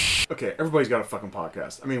okay, everybody's got a fucking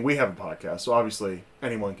podcast. I mean, we have a podcast, so obviously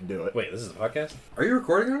anyone can do it. Wait, this is a podcast? Are you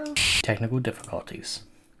recording right now? Technical difficulties.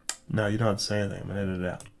 No, you don't have to say anything. I'm going to edit it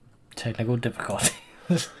out. Technical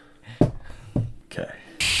difficulties. Okay.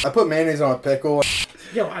 I put mayonnaise on a pickle.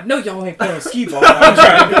 Yo, I know y'all ain't playing skee ball. I'm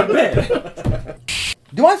trying to go to bed.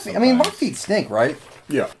 Do I? I mean, my feet stink, right?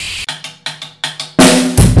 Yeah.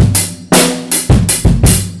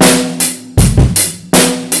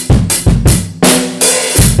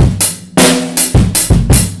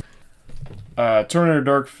 Terminator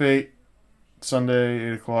Dark Fate, Sunday,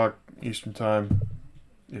 8 o'clock Eastern Time.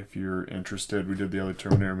 If you're interested, we did the other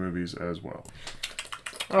Terminator movies as well.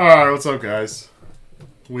 Alright, what's up, guys?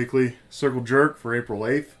 Weekly Circle Jerk for April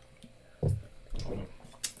 8th,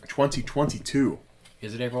 2022.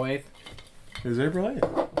 Is it April 8th? It is April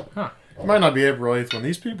 8th. Huh. It might not be April 8th when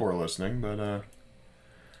these people are listening, but,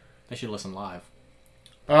 They should listen live.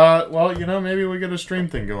 well, you know, maybe we get a stream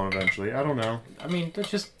thing going eventually. I don't know. I mean,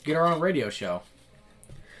 let's just get our own radio show.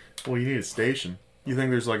 Well, you need a station. You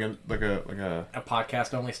think there's like a A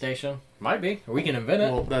podcast-only station? Might be. Or we can invent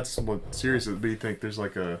it. well, that's what Sirius would be. You think there's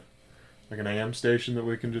like an AM station that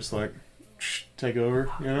we can just like take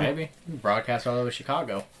over? You know? Maybe. Broadcast all over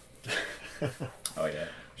Chicago. Oh, yeah.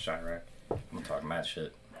 Chirac. I'm gonna talk mad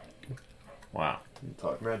shit. Wow. You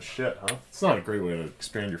talk mad shit, huh? It's not a great way to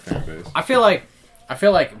expand your fan base. I feel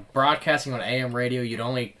like broadcasting on AM radio, you'd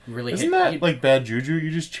only really Isn't that like bad juju?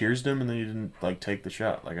 You just cheersed him and then you didn't like take the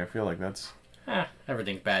shot. Like I feel like that's.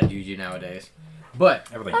 everything's bad juju nowadays. But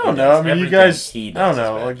Everything I don't he know. does- I mean, you everything guys. he I does don't is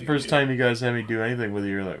know. bad Like the first juju. time you guys had me do anything with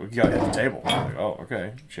you, you're like, "We gotta hit the table." I'm like, "Oh,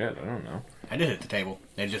 okay, shit, I don't know." I did hit the table.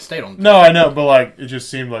 It just stayed on the No, I know, but like it just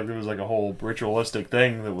seemed like there was like a whole ritualistic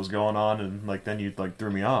thing that was going on, and like then you like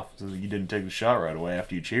threw me off. So you didn't take the shot right away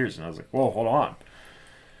after you cheers, and I was like, "Whoa, hold on."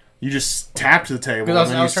 You just tapped the table and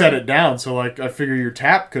then you set it down. So like I figure your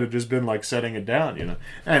tap could have just been like setting it down, you know.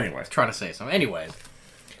 Anyway, trying to say something. Anyways,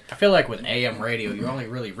 I feel like with AM radio, you're only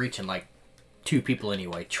really reaching like two people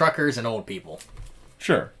anyway. Truckers and old people.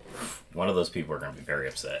 sure. One of those people are gonna be very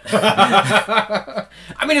upset. I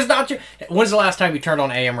mean, it's not true. When's the last time you turned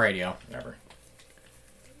on AM radio? Never.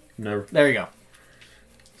 Never. There you go.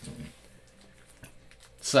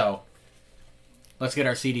 So, let's get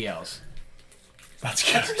our CDLs. That's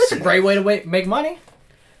good. It's a great way to make money.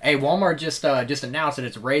 Hey, Walmart just announced that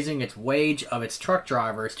it's raising its wage of its truck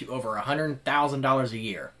drivers to over $100,000 a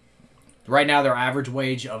year. Right now, their average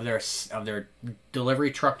wage of their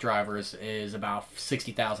delivery truck drivers is about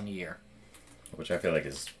 $60,000 a year. Which I feel like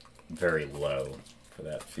is very low for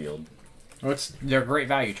that field. Well, they're great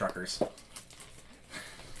value truckers.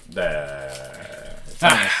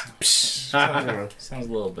 Sounds a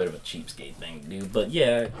little bit of a cheapskate thing to do, but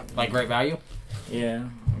yeah. Like great value? Yeah,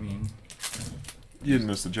 I mean. You didn't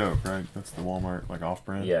miss the joke, right? That's the Walmart like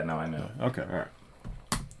off-brand. Yeah, no, I know. Okay. All right.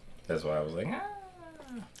 That's why I was like,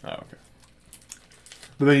 Oh, okay.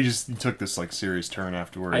 But then you took this like serious turn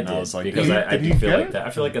afterward. I and did, I was like, because I did do you feel get like it? that. I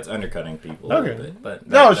feel like that's undercutting people Okay. a little bit. But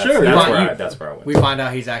No, that's, sure. That's where I went. We find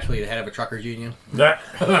out he's actually the head of a truckers union.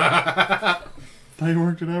 Thought you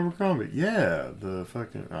worked at Abercrombie. Yeah, the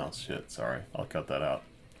fucking... Oh, shit. Sorry. I'll cut that out.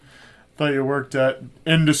 Thought you worked at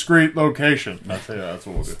indiscreet location. That's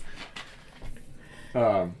what we'll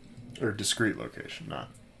do. Or discreet location,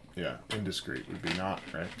 not... Yeah, indiscreet would be not,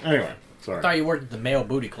 right? Anyway, I sorry. thought you worked at the Male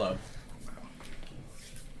Booty Club.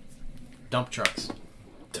 Dump trucks.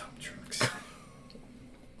 Dump trucks.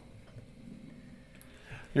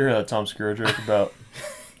 You hear that Tom Segura joke about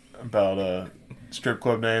strip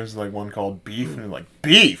club names, like one called Beef, and you're like,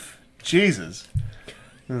 Beef? Jesus.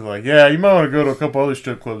 He's like, yeah, you might want to go to a couple other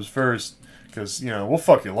strip clubs first, because, you know, we'll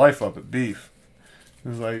fuck your life up at Beef.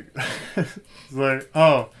 He's like,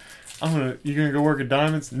 oh, you gonna go work at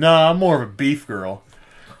Diamonds? Nah, I'm more of a beef girl.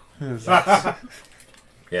 Yeah,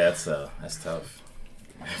 that's tough.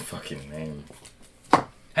 Fucking name.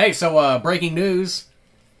 Hey, so breaking news.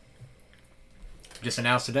 Just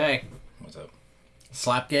announced today. What's up?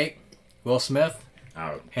 Slapgate, Will Smith,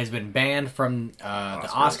 Oh, has been banned from the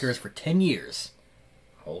Oscars for 10 years.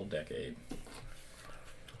 whole decade.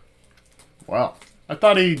 Wow. I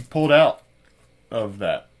thought he pulled out of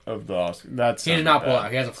the Oscar. He did not pull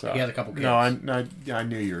out. He has a couple kids. No, I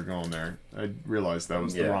knew you were going there. I realized that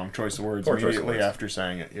was the wrong choice of words Poor choice of immediately words. after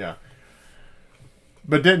saying it. Yeah.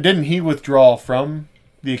 But didn't he withdraw from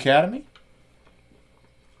the Academy?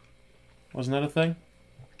 Wasn't that a thing?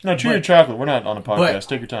 No, chew your chocolate. We're not on a podcast.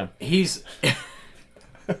 Take your time. He's...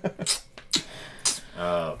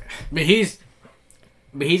 Oh, okay. But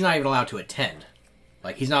he's not even allowed to attend.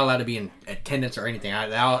 Like, he's not allowed to be in attendance or anything.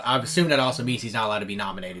 I assume that also means he's not allowed to be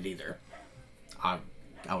nominated either. I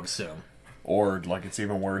would assume. Or like it's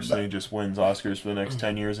even worse, and he just wins Oscars for the next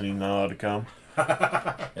 10 years, and he's not allowed to come.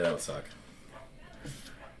 Yeah, that would suck.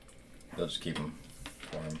 They'll just keep him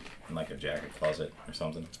for him in like a jacket closet or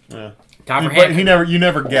something. Yeah. Time for But Hancock. you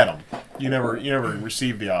never get them. You never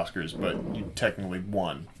receive the Oscars, but you technically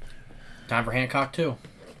won. Time for Hancock too.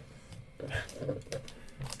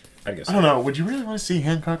 I guess. I don't know. Would you really want to see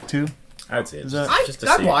Hancock 2? I'd say it's Is that- just to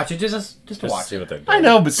I'd see. watch it just to Just to watch see it. what they're doing. I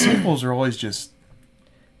know, but sequels are always just.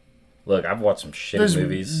 Look, I've watched some shitty There's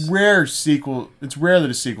movies. rare sequel. It's rare that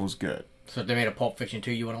a sequel's good. So if they made a Pulp Fiction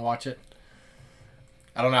 2, you want to watch it?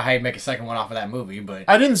 I don't know how you'd make a second one off of that movie, but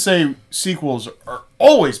I didn't say sequels are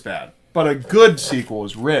always bad, but a good sequel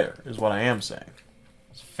is rare, is what I am saying.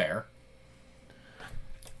 it's fair.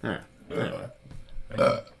 Yeah. Anyway.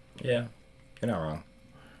 Yeah, you're not wrong.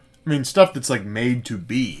 I mean, stuff that's like made to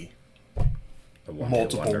be The One Hit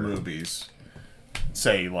multiple Wonder, movies.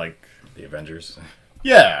 Say, like, The Avengers.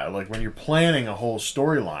 yeah, like when you're planning a whole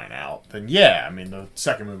storyline out, then yeah, I mean, the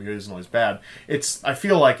second movie isn't always bad. I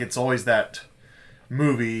feel like it's always that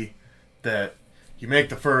movie that you make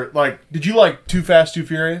the first, like, did you like Too Fast, Too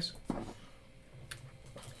Furious?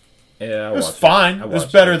 Yeah, It was fine. I It was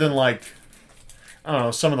watched better than, like, I don't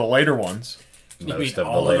know, some of the later ones. most mean of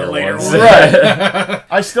all the of the later later ones.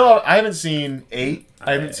 ones? Right. I haven't seen 8.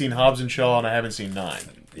 I haven't seen Hobbs and Shaw, and I haven't seen 9.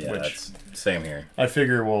 Yeah, which that's same here. I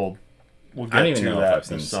figure we'll I get don't even to know if that I've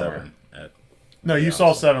seen this summer. 7. No, you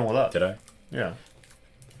saw 7 with us. Did I? Yeah.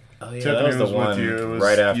 Oh yeah, Tiffany that was the one with you. It was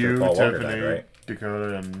right after you, Paul Walker Tiffany, died, right?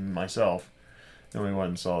 Dakota, and myself. And we went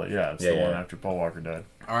and saw it. Yeah, it's Yeah, the one yeah. after Paul Walker died.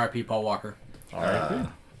 R.I.P. Paul Walker. All right.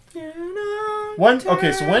 Uh,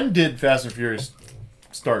 When did Fast and Furious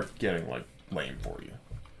start getting like lame for you?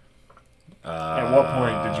 At what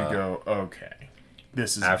point did you go, okay,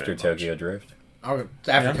 this is a after bit much. Tokyo Drift? After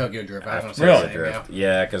Yeah. Tokyo Drift. I was After gonna say Really? the same, Drift.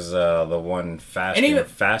 Yeah, because the one And even-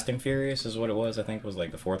 Fast and Furious is what it was. I think was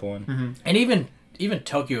like the 4th one. Mm-hmm. And even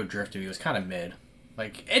Tokyo Drift to me was kind of mid.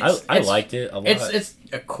 Like I liked it a lot. It's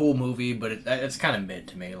a cool movie, but it's kind of mid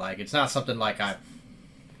to me. Like it's not something like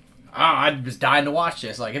I'm just dying to watch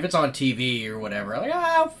this. Like if it's on TV or whatever, like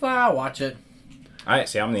I'll watch it.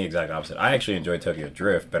 I'm the exact opposite. I actually enjoyed Tokyo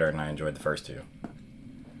Drift better than I enjoyed the first 2.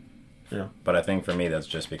 Yeah. But I think for me that's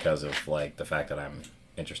just because of like the fact that I'm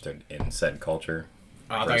interested in said culture.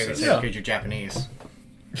 I thought you were going to Versus- say Yeah. because you're Japanese.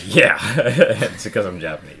 Yeah, it's because I'm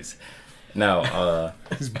Japanese. No,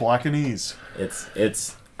 He's Blackanese.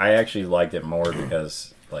 it's I actually liked it more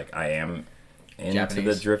because like I am into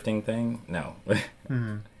Japanese. the drifting thing. No,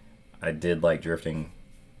 I did like drifting.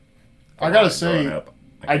 a I gotta lot say, growing up.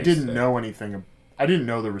 I used didn't to know anything. I didn't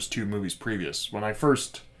know there was 2 movies previous. When I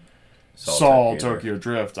first saw saw Tokyo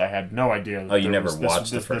Drift, I had no idea. That Oh, you there never was,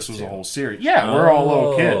 watched the this first was 2? a whole series. Yeah, we're all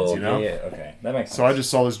little kids, you know. Yeah, okay, that makes sense. So I just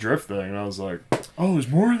saw this drift thing, and I was like, "Oh, there's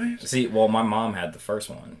more of these." See, well, my mom had the first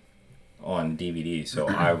one on DVD, so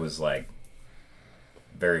I was like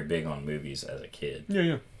very big on movies as a kid. Yeah,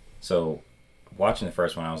 yeah. So watching the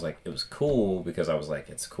first one, I was like, it was cool because I was like,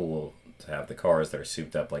 it's cool to have the cars that are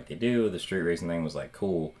souped up like they do. The street racing thing was like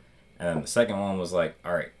cool. And then the second one was like,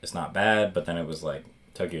 all right, it's not bad. But then it was like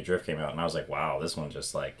Tokyo Drift came out, and I was like, wow, this one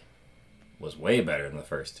just like was way better than the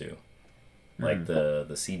first 2. Like the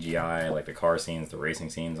CGI, like the car scenes, the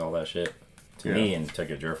racing scenes, all that shit. To me, and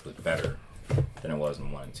Tokyo Drift was better than it was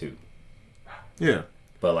in 1 and 2. Yeah.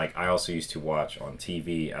 But like I also used to watch on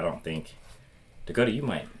TV. I don't think Dakota, you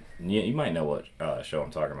might know what show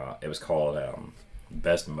I'm talking about. It was called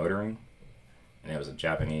Best Motoring, and it was a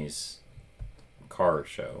Japanese car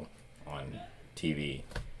show on TV.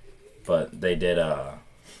 But they did a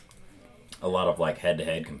lot of like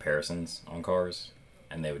head-to-head comparisons on cars,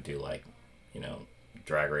 and they would do like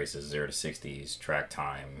drag races, 0 to 60s, track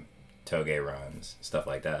time, toge runs, stuff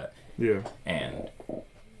like that. Yeah. And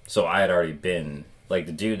so I had already been, like,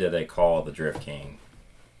 the dude that they call the Drift King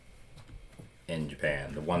in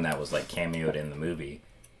Japan, the one that was, like, cameoed in the movie,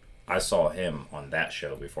 I saw him on that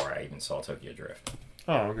show before I even saw Tokyo Drift.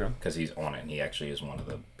 Oh, okay. Because he's on it, and he actually is one of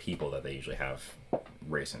the people that they usually have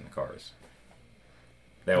racing the cars.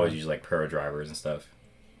 They always use, like, pro drivers and stuff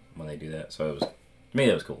when they do that. So it was, to me,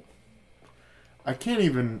 it was cool. I can't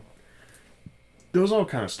even. Those all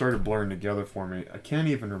kind of started blurring together for me. I can't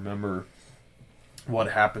even remember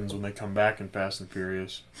what happens when they come back in Fast and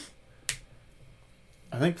Furious.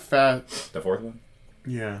 I think The 4th one?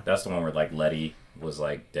 Yeah. That's the one where, like, Letty was,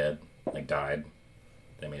 like, dead, like, died.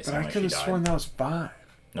 They made it But sound I like could she have died. sworn that was 5.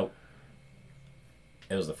 Nope.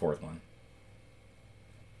 It was the 4th one.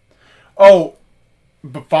 Oh,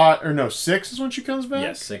 but 5 or no 6 is when she comes back.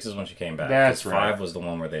 Yes, 6 is when she came back. That's 'Cause right. 5 was the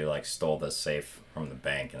one where they like stole the safe from the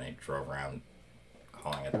bank and they drove around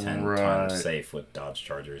hauling a 10-ton Right. safe with Dodge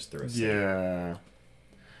Chargers through a city. Yeah.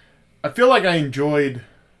 I feel like I enjoyed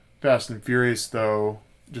Fast and Furious, though,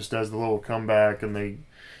 just as the little comeback and they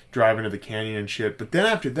drive into the canyon and shit. But then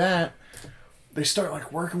after that, they start,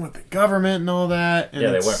 like, working with the government and all that. And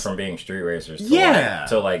Yeah, they it's- went from being street racers to, Yeah.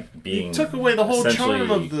 like being... It took away the whole charm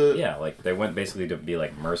essentially- of the... Yeah, like, they went basically to be,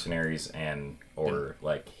 like, mercenaries or,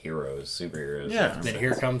 like, heroes, superheroes. Yeah. Then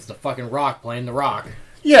here comes the fucking Rock playing the Rock.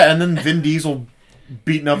 Yeah, and then Vin Diesel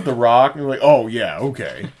beating up The Rock, and you're like, oh, yeah,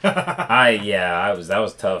 okay. that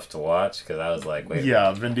was tough to watch, because I was like, wait.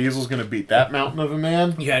 Yeah, Vin Diesel's gonna beat that mountain of a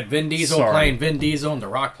man. You had Vin Diesel Sorry. playing Vin Diesel and the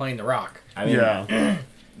Rock playing the Rock. I mean, Yeah.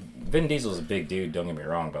 Vin Diesel's a big dude, don't get me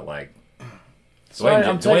wrong, but, like... Sorry,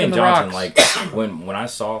 I'm taking Dwayne the Johnson, rocks. like, when I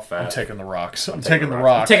saw Fast... I'm taking the rocks. I'm taking the I'm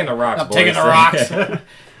rocks. taking the rocks, I'm boys. taking the rocks.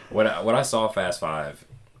 when I saw Fast 5,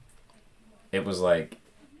 it was like,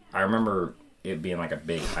 I remember it being like a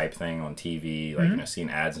big hype thing on TV, like, you know, seeing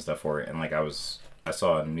ads and stuff for it, and like I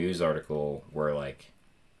saw a news article where like,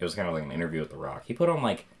 it was kind of like an interview with The Rock. He put on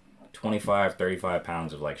like 25, 35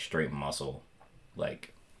 pounds of like straight muscle,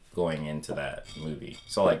 like going into that movie.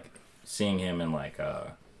 So like seeing him in like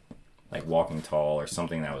Walking Tall or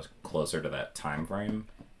something that was closer to that time frame,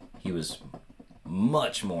 he was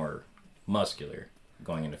much more muscular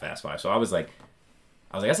going into Fast 5. So I was like,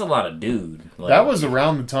 that's a lot of dude. Like, That was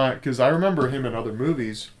around the time, because I remember him in other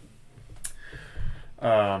movies.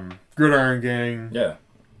 Gridiron Gang, yeah,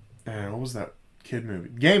 and what was that kid movie?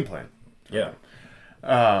 Game Plan. yeah.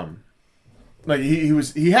 Like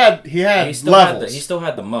he had He still levels. he still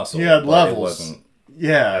had the muscle. He had but levels. It wasn't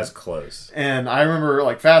Yeah, as close. and I remember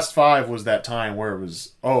like Fast 5 was that time where it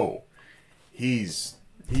was, oh, he's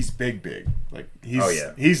big. Like he's Oh,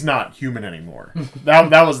 yeah. he's not human anymore.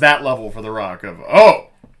 that was that level for The Rock of, oh,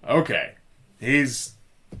 okay, he's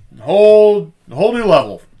whole new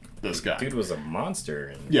level. This guy. Dude was a monster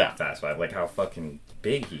in Yeah. Fast 5. Like how fucking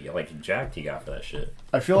big jacked he got for that shit.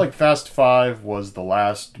 I feel like Fast 5 was the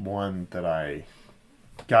last one that I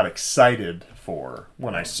got excited for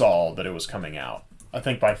when I saw that it was coming out. I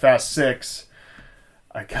think by Fast 6,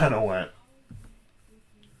 I kind of went,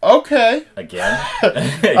 okay. Again?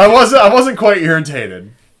 I wasn't quite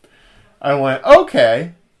irritated. I went,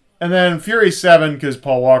 okay. And then Fury 7, because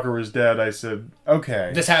Paul Walker was dead, I said,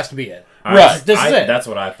 okay. This has to be it. Right. This is it. That's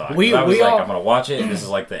what I thought. We- I was we like, all- I'm gonna watch it. This is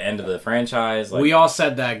like the end of the franchise. Like, We all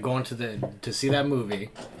said that going to see that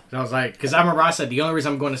movie. And I was like, because I remember I said the only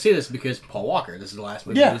reason I'm going to see this is because Paul Walker. This is the last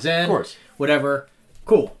movie Yeah, he was in. of course. Whatever.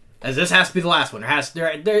 Cool. As this has to be the last one.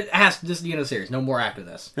 There has this is the end of the series. No more after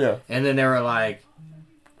this. Yeah. And then they were like,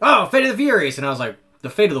 oh, Fate of the Furious, and I was like,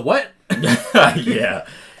 the Fate of the what? yeah.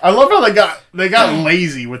 I love how they got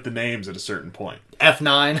lazy with the names at a certain point.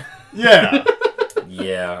 F9. Yeah.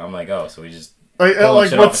 Yeah. I'm like, oh, so we just Like Pulling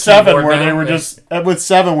shit with off a 7 keyboard where now? they were just with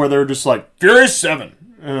 7 where they were just like Furious 7.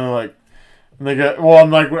 And they're like, and they got, well, I'm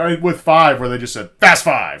like with 5 where they just said Fast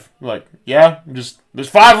 5. I'm like, yeah, just there's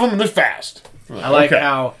 5 of them and they're fast. I'm I like okay.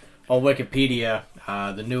 how on Wikipedia,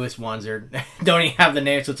 the newest ones don't even have the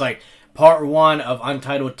names. So it's like part 1 of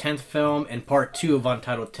Untitled 10th film and part 2 of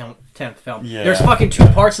Untitled 10th film. Yeah. There's fucking 2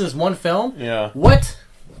 parts of this one film. Yeah. What?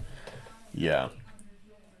 Yeah.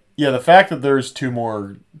 Yeah, the fact that there's 2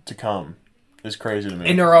 more to come is crazy to me.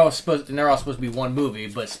 And they're all supposed to be one movie,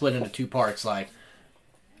 but split into 2 parts. Like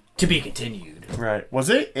to be continued. Right. Was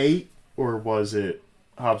it 8 or was it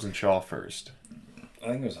Hobbs and Shaw first? I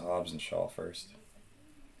think it was Hobbs and Shaw first.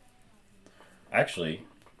 Actually,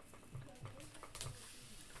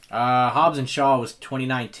 Hobbs and Shaw was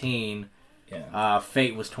 2019. yeah.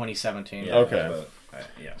 Fate was 2017. Yeah, Okay. but,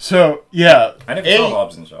 yeah. So, yeah. I never 8, saw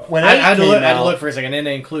Hobbs and Shaw. When I 8 had to came look. I had to out- look for a second, and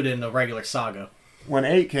they included in the regular saga. when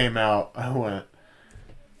 8 came out, I went,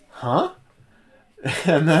 huh?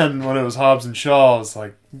 And then when it was Hobbs and Shaw, I was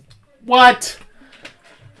like, what?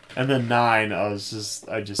 And then 9, I just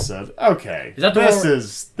said, okay, Is that the this one where-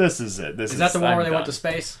 is it. Is that the one I'm where they went done. to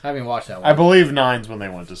space? I haven't watched that I one. believe 9's when they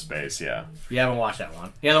went to space, yeah. You haven't watched that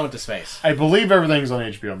one. Yeah, they went to space. I believe everything's on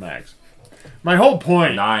HBO Max. My whole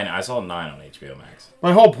point, 9. I saw 9 on HBO Max.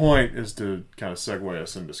 my whole point is to kind of segue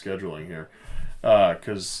us into scheduling here.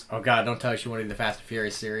 Because, Oh god, don't tell us you want to do the Fast and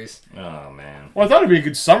Furious series. Oh man. well, I thought it'd be a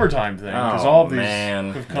good summertime thing, because Oh, all of these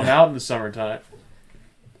man. have come out in the summertime.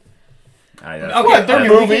 Okay, What, they're okay,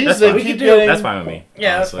 movies, that's they fine. keep We can do- getting... That's fine with me.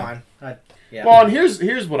 Yeah, honestly. that's fine. Yeah. Well, and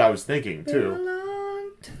here's what I was thinking, too.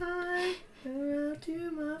 long time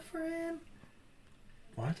to my friend.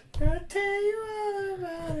 What? I'll tell you all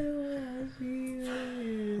about it was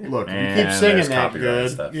you. Look, you Man, keep singing there's that copyright good.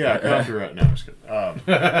 stuff. Yeah, copyright. No, I'm just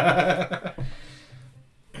kidding.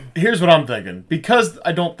 Here's what I'm thinking. Because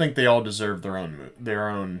I don't think they all deserve their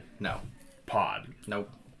own No. pod. Nope.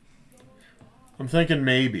 I'm thinking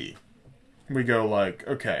maybe we go like,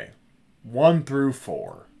 okay, 1 through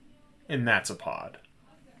 4, and that's a pod.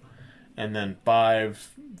 And then 5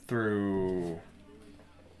 through,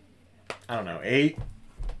 I don't know, 8.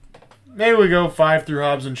 Maybe we go 5 through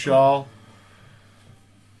Hobbs and Shaw.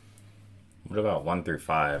 What about 1 through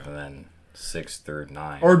 5 and then 6 through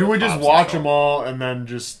 9? Or do we just Hobbs and watch Shaw? them all and then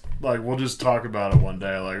just, like, we'll just talk about it one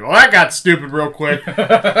day. Like, well, that got stupid real quick.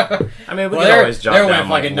 I mean, we Well, could always jot there down went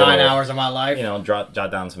fucking like 9 little, hours of my life. You know, jot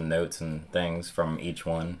down some notes and things from each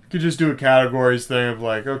one. Could just do a categories thing of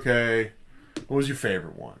like, okay, what was your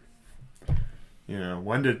favorite one? You know,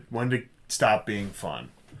 when did it stop being fun?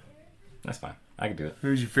 That's fine. I can do it.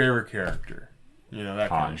 Who's your favorite character? You know, that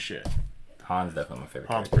kind Han. of shit. Han's definitely my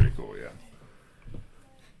favorite. Han's character. pretty cool, yeah.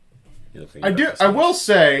 You look like I you're do. about to I sneeze. will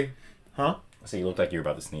say, huh? So you look like you're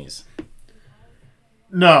about to sneeze.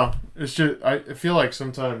 No, it's just I feel like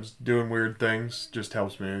sometimes doing weird things just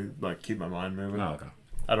helps me like keep my mind moving. Oh, okay.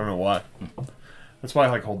 I don't know why. That's why I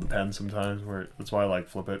like hold the pen sometimes. That's why I like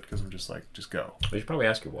flip it because I'm just like just go. Well, you should probably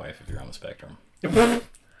ask your wife if you're on the spectrum.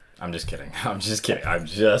 I'm just kidding. I'm just kidding. I'm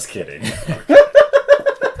just kidding.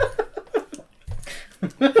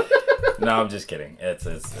 No, I'm just kidding. It's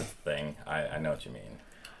a thing. I know what you mean.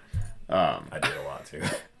 I do it a lot too.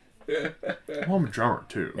 Well, I'm a drummer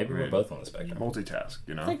too. Maybe we're both on the spectrum. multitask.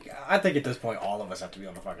 You know. I think at this point all of us have to be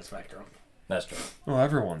on the fucking spectrum. That's true. Well,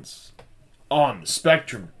 everyone's on the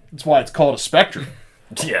spectrum. That's why it's called a spectrum.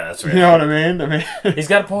 Yeah, that's You right. know what I mean? I mean, He's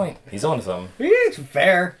got a point. He's on to something. It's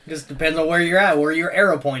fair. Just depends on where you're at, where your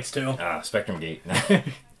arrow points to. Spectrum Gate.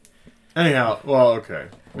 anyhow. Well, okay.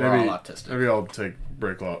 We're all autistic. Maybe I'll take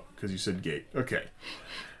break law because you said gate. Okay.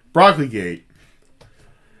 Broccoli gate.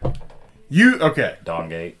 Okay? Dawn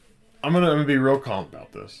Gate. I'm gonna be real calm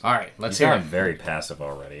about this. All right, let's You hear sound it. very passive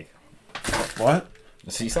already. What?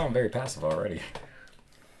 So you sound very passive already.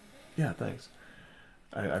 Yeah, thanks.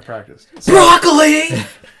 I practiced. Broccoli!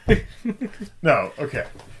 No, okay.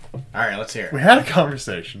 All right, let's hear We it. had a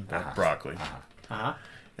conversation about broccoli, Uh-huh.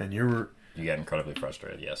 and you were You get incredibly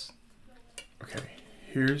frustrated, yes. okay.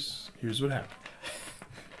 Here's what happened.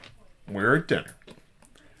 We're at dinner,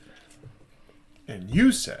 and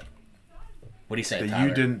you said What do you say, that Tyler?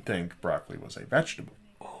 you didn't think broccoli was a vegetable.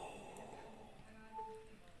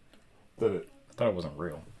 That it I thought it wasn't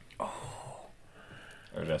real.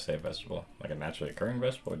 Or did I say a vegetable? Like a naturally occurring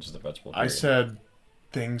vegetable or just a vegetable? I period? said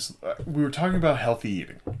things. We were talking about healthy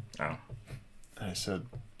eating. Oh. And I said,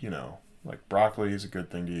 like broccoli is a good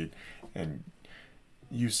thing to eat. And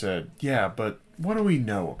you said, yeah, but what do we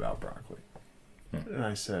know about broccoli? And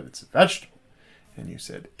I said, it's a vegetable. And you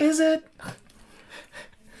said, is it?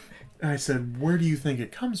 And I said, where do you think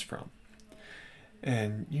it comes from?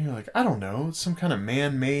 And you're like, I don't know. It's some kind of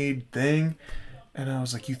man-made thing. And I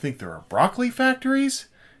was like, you think there are broccoli factories?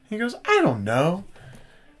 He goes, I don't know.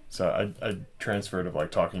 So I transferred of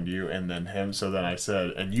like talking to you and then him. So then I said,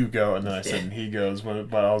 and you go, and then I said, and he goes.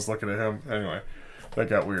 But I was looking at him. Anyway, that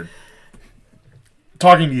got weird.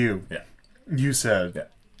 Talking to you. Yeah. You said,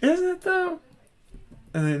 is it though?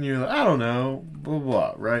 And then you're like, I don't know. Blah,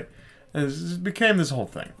 blah, right? And it became this whole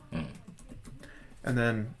thing. And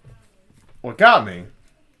then what got me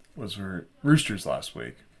was we were at Roosters last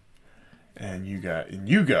week. And you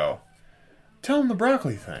go, tell him the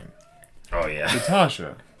broccoli thing. Oh, yeah. To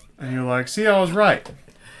Tasha. And you're like, see, I was right.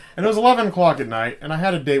 And it was 11 o'clock at night, and I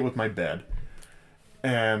had a date with my bed.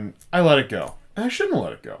 And I let it go. And I shouldn't have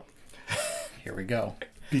let it go. Here we go.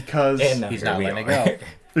 Because And now He's here not we letting are. it go.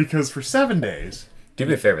 because for 7 days... Do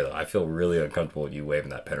me a favor, though. I feel really uncomfortable with you waving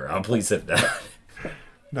that pen around. Please sit down.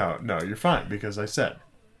 No, you're fine, because I said.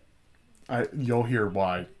 You'll hear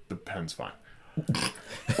why the pen's fine.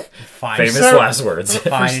 Fine. Famous So- last words.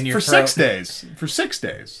 Fine in your For throat. 6 days. For 6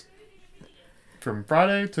 days. From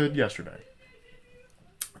Friday to yesterday.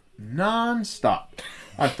 Non-stop.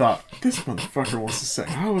 I thought, this motherfucker wants to say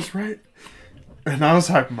I was right. And I was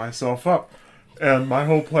hyping myself up. And my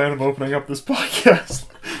whole plan of opening up this podcast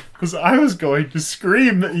was I was going to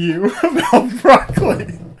scream at you about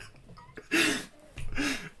broccoli.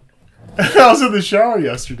 And I was in the shower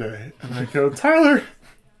yesterday. And I go, Tyler...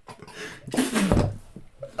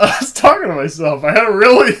 I was talking to myself. I had a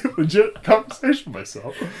really legit conversation with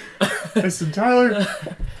myself. I said, Tyler,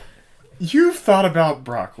 you've thought about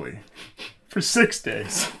broccoli for 6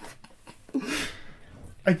 days.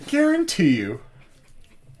 I guarantee you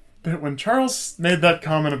that when Charles made that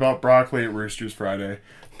comment about broccoli at Roosters Friday,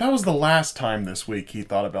 that was the last time this week he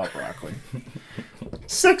thought about broccoli.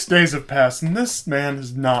 6 days have passed, and this man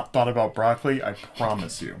has not thought about broccoli, I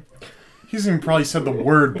promise you. He's even probably said the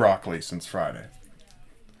word broccoli since Friday.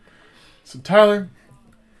 So, Tyler,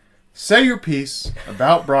 say your piece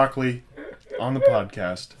about broccoli on the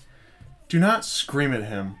podcast. Do not scream at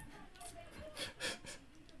him.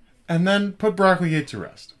 And then put Brocklygate to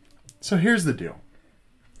rest. So here's the deal.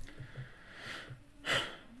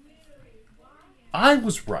 I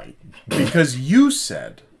was right because you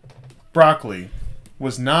said broccoli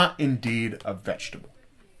was not indeed a vegetable.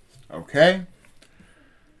 Okay?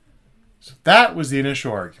 So that was the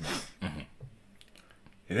initial argument. Mm-hmm.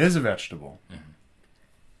 It is a vegetable.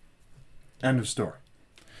 Mm-hmm. End of story.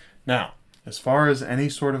 Now, as far as any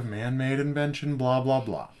sort of man-made invention, blah, blah,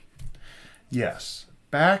 blah. Yes,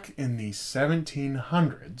 back in the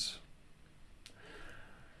 1700s...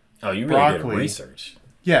 Oh, you really broccoli. did research.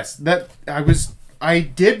 Yes, I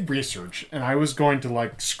did research, and I was going to,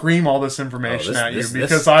 like, scream all this information at you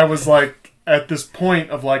because I was, like, at this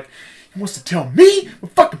point of, like, he wants to tell me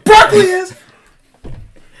what fucking broccoli is?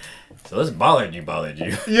 So this bothered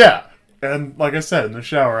you. Yeah. And, like I said, in the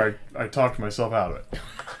shower, I talked myself out of it.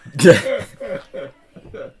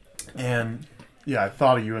 And, yeah, I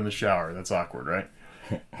thought of you in the shower. That's awkward, right?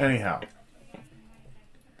 Anyhow.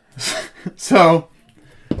 So,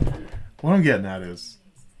 what I'm getting at is,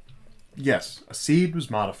 yes, a seed was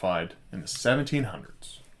modified in the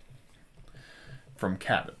 1700s from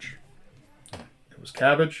cabbage. It was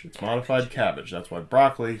cabbage. It's modified cabbage. That's why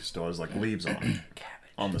broccoli still has like leaves on it,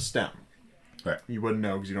 on the stem. Right. You wouldn't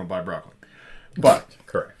know because you don't buy broccoli. But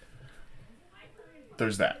Correct.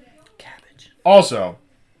 there's that. Cabbage. Also,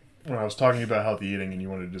 when I was talking about healthy eating and you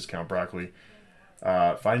wanted to discount broccoli,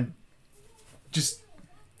 there's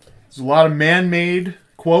a lot of man-made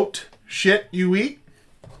quote shit you eat.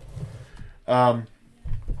 I'm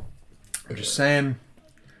just saying,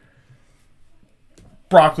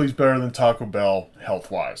 broccoli's better than Taco Bell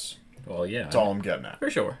health-wise. Well, yeah. That's all I'm getting at. For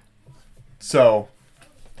sure. So,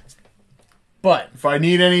 But if I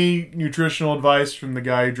need any nutritional advice from the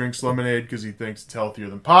guy who drinks lemonade because he thinks it's healthier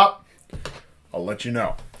than pop, I'll let you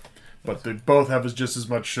know. But they both have just as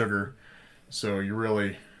much sugar, so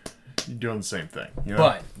you're doing the same thing. You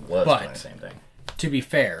know? Was but doing the same thing. to be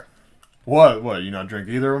fair, What? You not drink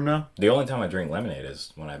either of them now? The only time I drink lemonade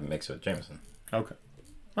is when I mix it with Jameson. Okay.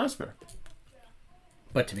 That's fair.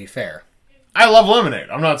 I I love lemonade.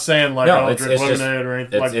 I'm not saying like No, I don't it's drink just- lemonade or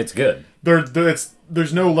anything. It's good.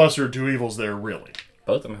 There's no lesser two evils there, really.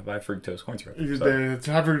 Both of them have high fructose corn syrup. So. It's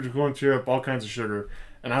high fructose corn syrup, all kinds of sugar,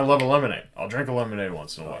 and I love a lemonade. I'll drink a lemonade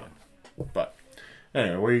once in a while. But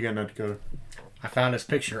anyway, where are you getting at, Dakota? found this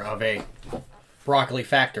picture of a broccoli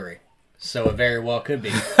factory, so it very well could be.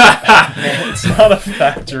 It's not a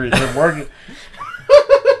factory. They're working.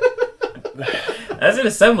 As an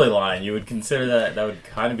assembly line, you would consider that would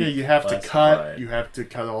kind of be. Yeah, you have to cut. classified. You have to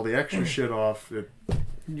cut all the extra shit off.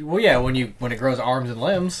 Well, yeah, when it grows arms and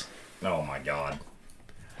limbs, Oh my god.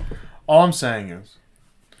 All I'm saying is,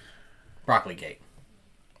 broccoli gate.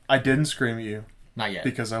 I didn't scream at you Not yet.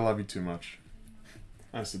 because I love you too much.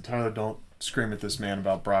 I said, Tyler, don't scream at this man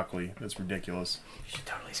about broccoli. That's ridiculous. You should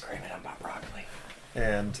totally scream at him about broccoli.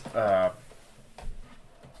 And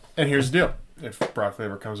here's the deal. If broccoli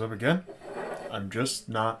ever comes up again, I'm just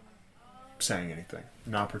not saying anything.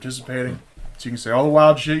 Not participating. So you can say all the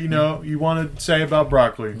wild shit you want to say about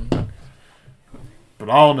broccoli. But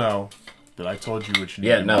I'll know that I told you what you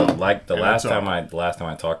Yeah, needed. no, like the And last that's time all.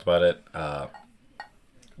 I talked about it,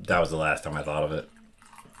 that was the last time I thought of it.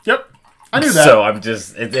 Yep. I knew that. So I'm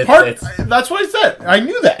just it's That's what I said. I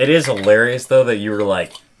knew that. it is hilarious though that you were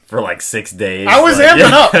like for like 6 days. I was like,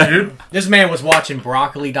 amping up, dude. This man was watching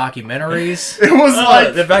broccoli documentaries. It was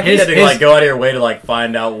like the fact that you had to his- like go out of your way to like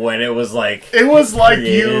find out when it was like it was like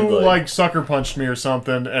created, you like- like sucker punched me or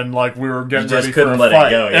something, and like we were getting You just ready for couldn't a let it fight,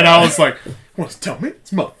 go, and yeah. I was like, "Well, tell me,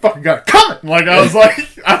 this motherfucker got it coming!" Like I was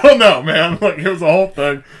like, I don't know, man. Like it was a whole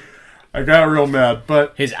thing. I got real mad,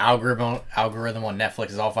 but His algorithm on Netflix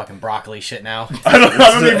is all fucking broccoli shit now. I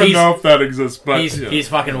don't even He's- know if that exists. But He's yeah. he's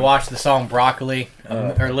fucking watched the song Broccoli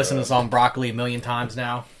or listened to the song Broccoli a million times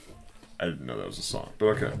now. I didn't know that was a song, but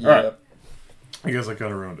okay. All right. I guess I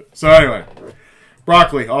kind of ruined it. So anyway,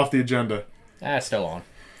 broccoli off the agenda. It's still on.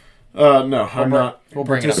 No, I'm not we'll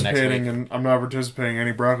bring it up next participating, week. and I'm not participating in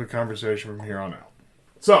any broccoli conversation from here on out.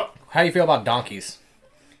 So, How do you feel about donkeys?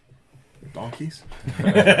 donkeys.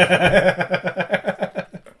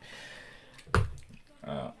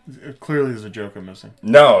 Clearly, there's a joke I'm missing.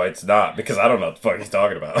 no, it's not because I don't know what the fuck he's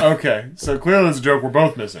talking about. Okay, so clearly there's a joke we're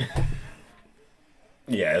both missing.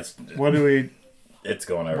 Yeah, What do we? it's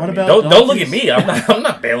going over. What me. about don't look at donkeys? me. I'm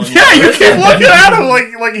not bailing. Yeah, you out. keep looking at him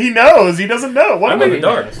like he knows. He doesn't know. What? I'm in the do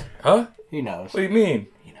dark. Huh? He knows. What do you mean?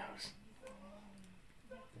 He knows.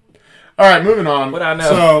 All right, moving on. What I know.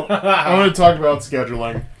 So I want to talk about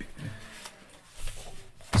scheduling.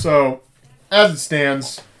 So, as it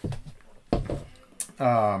stands,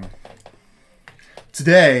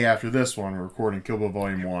 today, after this one, we're recording Kill Bill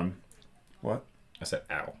Volume 1. What? I said,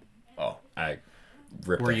 ow. Oh. I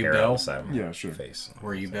ripped Were the you hair Bill? out of the side of my Yeah, sure. face.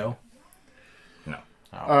 Were you Bill? No.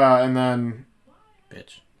 And then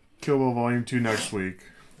Bitch. Kill Bill Volume 2 next week.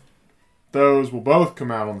 Those will both come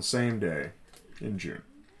out on the same day in June.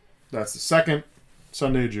 That's the second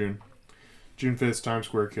Sunday of June. June 5th, Times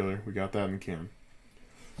Square Killer. We got that in the can.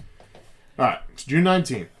 Alright, it's June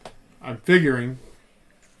 19th. I'm figuring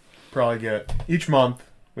probably get each month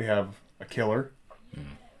we have a killer.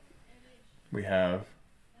 We have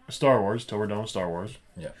a Star Wars till we're done with Star Wars.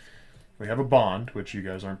 Yeah. We have a Bond, which you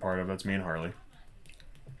guys aren't part of. That's me and Harley.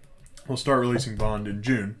 We'll start releasing Bond in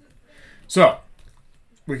June. So,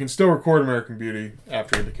 we can still record American Beauty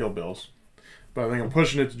after the Kill Bills. But I think I'm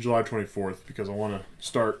pushing it to July 24th because I want to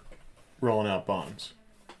start rolling out Bonds.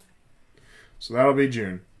 So that'll be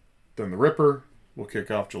June. Then the Ripper will kick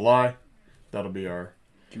off July. That'll be our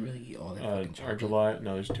Did you really eat all that fucking our chocolate? July.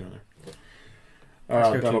 No, there's 2 in there. Let's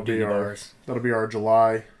go That'll keep be Doogie our bars.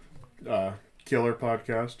 July Killer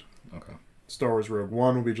podcast. Okay. Star Wars Rogue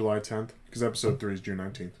One will be July 10th because episode 3 is June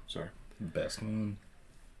 19th. Sorry. Best one.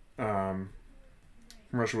 From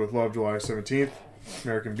Russia with Love, July 17th.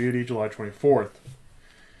 American Beauty, July 24th.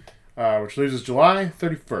 Which leaves us July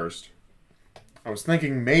 31st. I was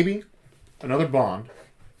thinking maybe another Bond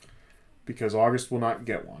because August will not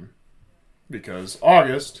get one. Because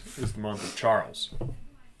August is the month of Charles.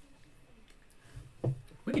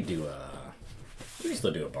 We could do we can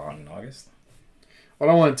still do a Bond in August. I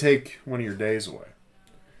don't want to take one of your days away.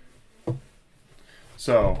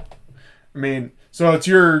 So, I mean, so it's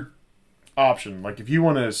your option. Like, if you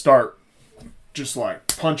want to start just, like,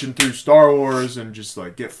 punching through Star Wars and just,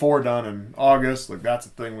 like, get 4 done in August, like, that's a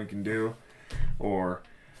thing we can do. Or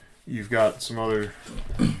you've got some other...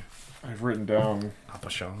 I've written down Papa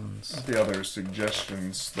Sean's. the other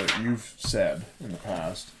suggestions that you've said in the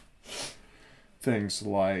past. Things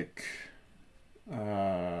like...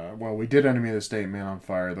 well, we did Enemy of the State, Man on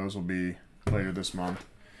Fire. Those will be later this month.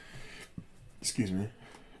 Excuse me.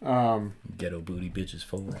 Ghetto booty bitches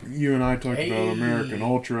forward. You and I talked Hey. about American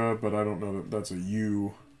Ultra, but I don't know that that's a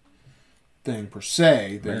you thing per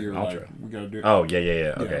se. That American you're Ultra. like, we gotta do. Oh,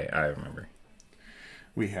 yeah. Okay, I remember.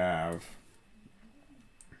 We have.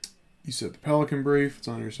 You said the Pelican Brief. It's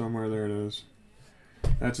on here somewhere. There it is.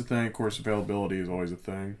 That's a thing. Of course, availability is always a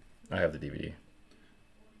thing. I have the DVD.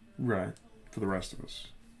 Right. For the rest of us.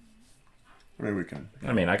 I mean, we can.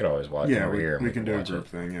 I mean, I could always watch it Yeah, over here. and we can do a watch group it.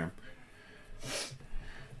 thing. Yeah.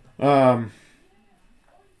 I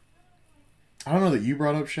don't know that you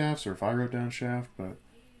brought up Shafts or if I wrote down Shaft, but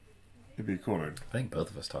it'd be cool to I think both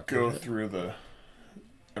of us talked go about it. through the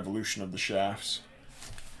evolution of the Shafts.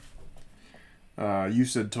 You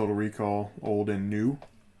said Total Recall, old and new.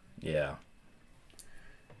 Yeah.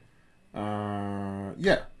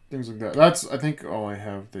 Yeah, things like that. That's, I think, all I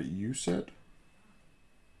have that you said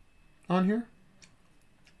on here.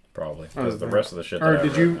 Probably. Oh, Because the okay. rest of the shit that Or I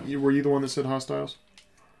did wrote you? Were you the one that said Hostiles?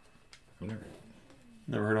 I've never.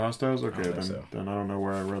 Never heard of Hostiles? Okay, think then so. then I don't know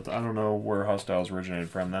where I wrote that. I don't know where Hostiles originated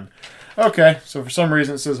from then. Okay, so for some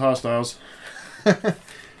reason it says Hostiles. But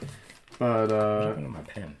What happened to my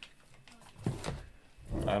pen?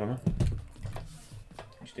 I don't know.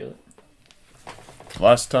 You steal it?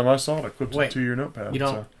 Last time I saw it, I clipped Wait, it to your notepad. You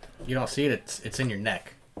don't see it. It's in your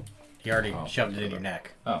neck. You already Oh, shoved it in your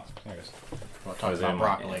neck. Oh, I guess. We'll Oh, talk is it about in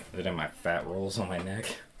broccoli. Is it in my fat rolls on my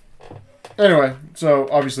neck? So, anyway, so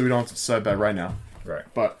obviously we don't have to decide that right now. Right.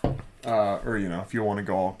 But, or you know, if you want to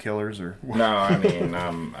go all killers or... No, I mean,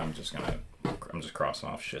 I'm just crossing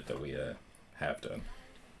off shit that we have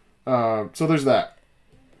done. So there's that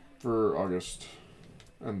for August.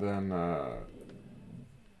 And then,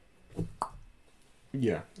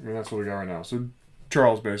 yeah, I mean, that's what we got right now. So,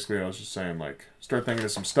 Charles, basically, I was just saying, like, start thinking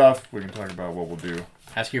of some stuff. We can talk about what we'll do.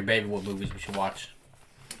 Ask your baby what movies we should watch.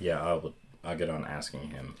 Yeah, I'll get on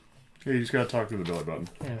asking him. Yeah, you just gotta talk through the belly button.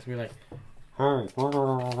 Yeah, it's be like,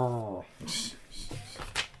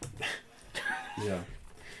 Yeah.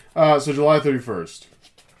 So, July 31st.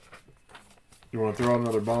 You want to throw out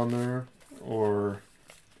another Bond there? Or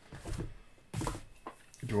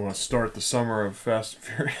do we want to start the summer of Fast and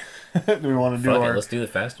Furious? Do we want to do Fuck it, our let's do the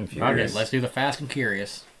Fast and Furious. okay, let's do the Fast and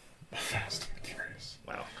Curious. Fast and Furious?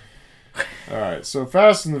 Wow. Alright, so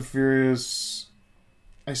Fast and the Furious,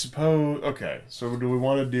 I suppose... Okay, so do we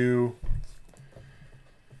want to do...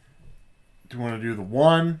 Do we want to do the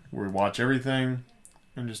one where we watch everything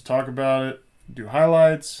and just talk about it? Do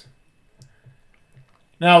highlights?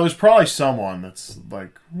 Now, there's probably someone that's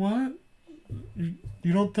like, what?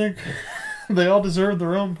 You don't think They all deserve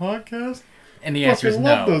their own podcast? And the answer is Fucking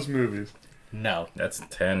no. love those movies. No. That's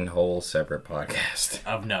 10 whole separate podcasts.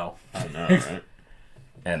 Of no. I know, right?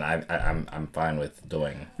 And I'm fine with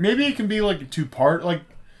doing. Maybe it can be like a two-part. Like,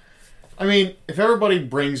 I mean, if everybody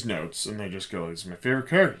brings notes and they just go, "This is my favorite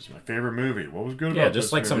characters, my favorite movie. What was good about Yeah, this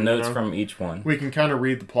just like some movie?" notes You know? from each one. We can kind of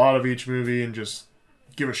read the plot of each movie and just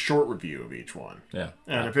give a short review of each one. Yeah.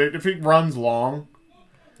 And if it runs long,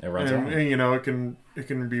 It runs and, on. you know, it can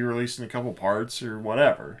be released in a couple parts or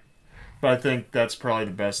whatever. But I think that's probably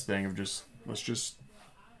the best thing of just let's just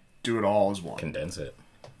do it all as one. Condense it.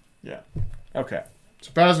 Yeah. Okay.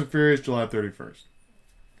 So Fast and Furious, July 31st.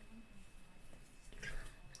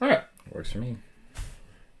 All right. Works for me.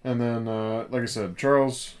 And then, like I said,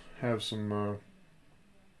 Charles have some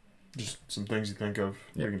just some things you think of.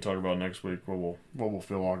 Yep. We can talk about next week. What we'll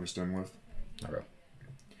fill August in with. Okay.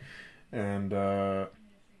 And I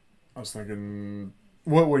was thinking,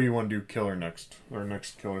 what do you want to do? Killer next? Our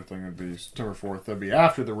next killer thing would be September 4th. That'd be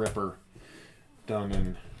after the Ripper, done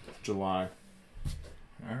in July.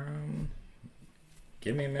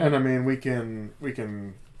 Give me a minute. And I mean, we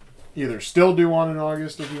can either still do one in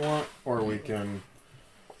August if you want, or we can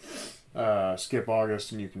skip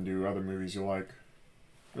August and you can do other movies you like,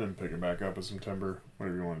 and then pick it back up in September.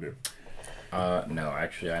 Whatever you want to do. No,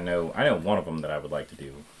 actually, I know one of them that I would like to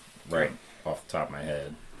do right off the top of my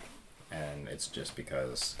head, and it's just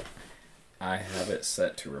because I have it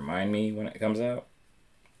set to remind me when it comes out.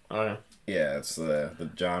 Oh yeah. Yeah, it's the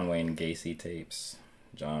John Wayne Gacy tapes.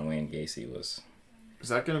 John Wayne Gacy was. Is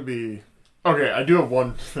that gonna be? Okay, I do have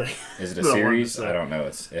one thing. Is it a that I wanted to series? say. I don't know.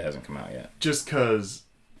 It hasn't come out yet. Just because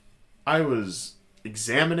I was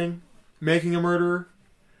examining Making a Murderer,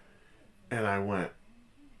 and I went,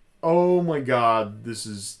 "Oh my god, this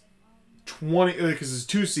is 20." Because it's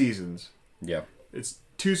 2 seasons. Yeah. It's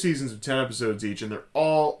 2 seasons of 10 episodes each, and they're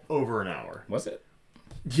all over an hour. Was it?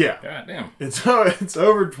 Yeah, God damn. it's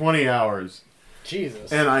over 20 hours.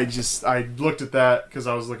 Jesus. And I looked at that because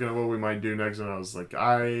I was looking at what we might do next, and I was like,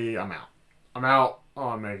 I'm out. I'm out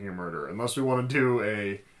on Making a Murderer unless we want to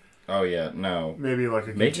do Oh yeah, no. maybe like a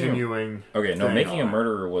Making a- continuing. Okay, no. thing Making a on it.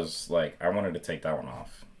 Murderer was like I wanted to take that one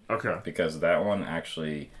off Okay. because that one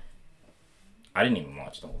actually I didn't even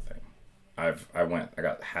watch the whole thing. I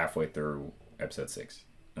got halfway through episode 6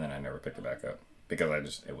 and then I never picked it back up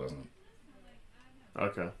because it wasn't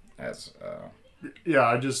Okay. as Yeah,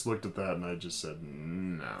 I just looked at that and I just said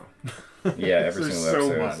no. yeah, every There's single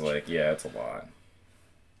so episode much. is like, yeah, it's a lot.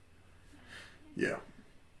 Yeah.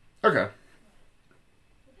 Okay.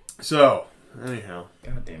 So, anyhow.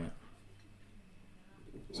 God damn it.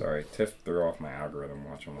 Sorry, Tiff threw off my algorithm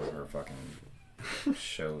watching one of her fucking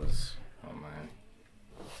shows on mine.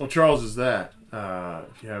 Well, Charles is that.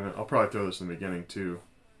 If you haven't, I'll probably throw this in the beginning too.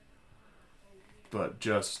 But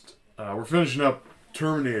just, we're finishing up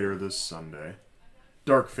Terminator this Sunday.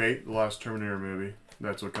 Dark Fate, the last Terminator movie.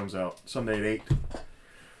 That's what comes out Sunday at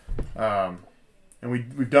 8. And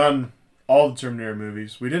we've done all the Terminator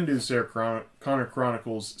movies. We didn't do the Sarah Connor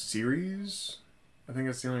Chronicles series. I think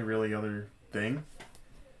that's the only really other thing.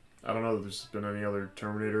 I don't know if there's been any other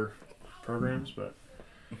Terminator programs, but...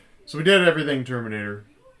 So we did everything Terminator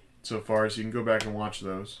so far, so you can go back and watch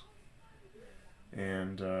those.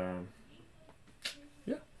 And,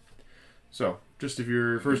 yeah. So, just if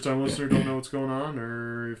you're a first-time listener, don't know what's going on,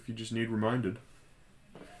 or if you just need reminded.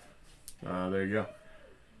 There you go.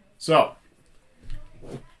 So,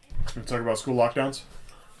 gonna talk about school lockdowns?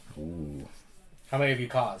 Ooh, How many have you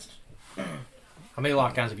caused? How many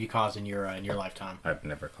lockdowns have you caused in your lifetime? I've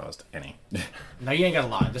never caused any. No, you ain't got a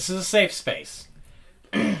lot. This is a safe space.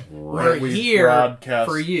 We're We here broadcast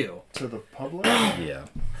for you. To the public? Yeah.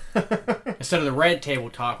 Instead of the red table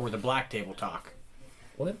talk, we're the black table talk.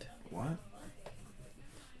 What? What?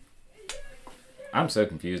 I'm so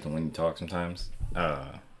confused when you talk sometimes.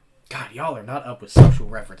 God, y'all are not up with social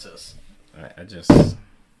references. I just...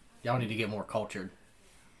 Y'all need to get more cultured.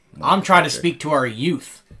 I'm trying to speak to our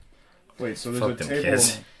youth. Wait, so there's Fuck a them table...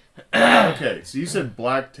 kids. Okay, so you said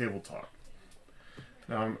black table talk.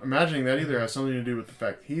 Now, I'm imagining that either has something to do with the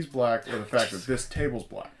fact he's black or the fact that this table's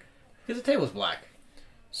black. Because the table's black.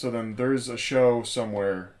 So then there's a show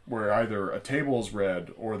somewhere where either a table's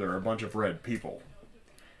red or there are a bunch of red people.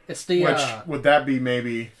 It's the Which, would that be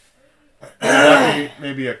maybe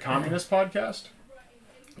a communist podcast?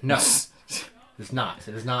 no, it's not.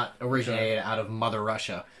 It is not originated out of Mother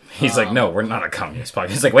Russia. He's like, no, we're not a communist podcast.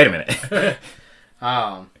 He's like, wait a minute.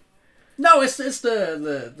 No, it's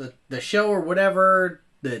the show or whatever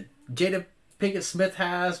that Jada Pinkett Smith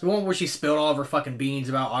has. The one where she spilled all of her fucking beans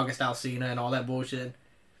about August Alsina and all that bullshit.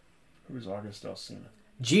 Who's August Alsina?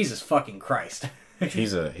 Jesus fucking Christ.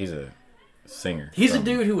 he's a singer. He's a from-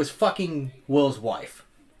 dude who was fucking Will's wife.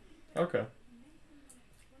 Okay.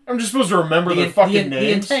 I'm just supposed to remember their fucking the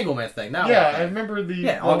names. entanglement thing. That Yeah, one. I remember the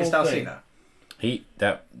Yeah, the August whole thing. Alsina.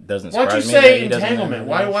 That doesn't Why don't you surprise me that say he doesn't know entanglement? who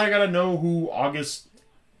Why it I gotta know who August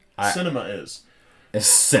Cinema is? is.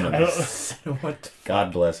 Cinema. What?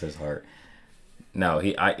 God bless his heart. No,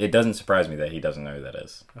 it doesn't surprise me that he doesn't know who that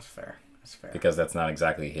is. That's fair. That's fair. Because that's not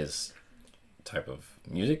exactly his type of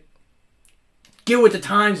music. Get with the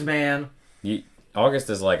times, man. August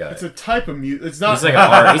is like It's a type of music. It's not. He's like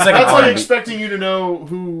a he's like That's an like R&B. expecting you to know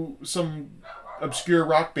who some obscure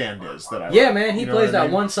rock band is that I. Yeah, like. man. He You know plays what I that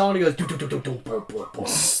mean? one song. He goes. "Do, do, do, do, do, boom, boom, boom."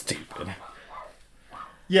 Stupid.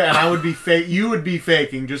 Yeah, and I would be fake. You would be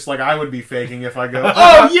faking, just like I would be faking if I go.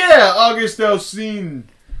 Oh yeah, August Alsina.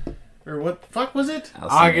 Or what the fuck was it?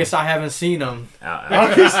 August, I haven't seen him.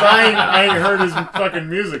 August, I ain't heard his fucking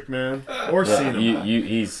music, man, or seen him.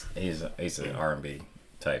 He's an R&B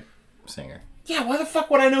type singer. Yeah, why the fuck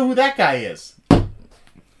would I know who that guy is?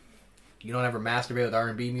 You don't ever masturbate with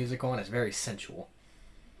R&B music on. It's very sensual.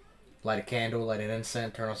 Light a candle, light an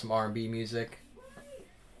incense, turn on some R&B music.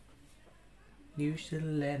 You should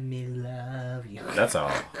let me love you. That's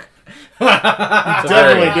all.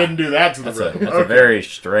 Definitely didn't do that to the That's rhythm. a very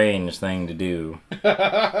strange thing to do.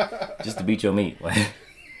 Just to beat your meat.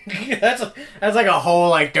 that's like a whole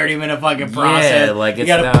like 30-minute fucking process. Yeah, like it's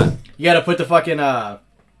You gotta put the fucking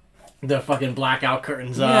blackout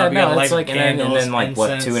curtains up. You gotta light it's like, candles, and then like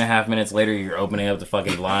incense. what, 2.5 minutes later, you're opening up the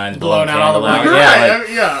fucking blinds, Blowing blowing out all the candle lights. out. Right,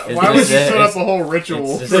 Yeah, like, Why would you set it's- up a whole ritual?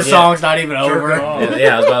 it's- The song's not even over. off.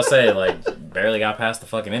 yeah, I was about to say, like, barely got past the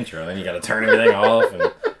fucking intro, then you got to turn everything off.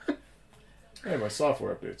 And Hey, my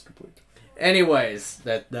software update's complete. Anyways,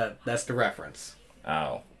 that's the reference.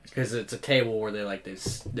 oh, Because it's a table where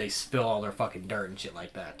they spill all their fucking dirt and shit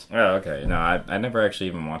like that. oh, okay. No, I never actually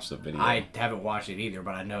even watched the video. I haven't watched it either,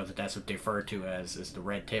 but I know that's what they refer to as is the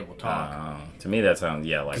red table talk. To me, that sounds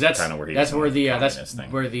like 'Cause kind of where he's that's where the communist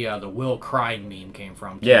thing. the Will crying meme came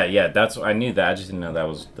from. too. Yeah, that's I knew that. I just didn't know that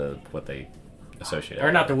was what they associated.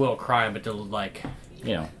 Or not the Will crying, but the like.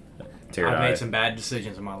 You know, teary I've eye. made some bad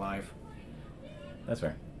decisions in my life. That's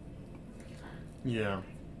fair. Yeah.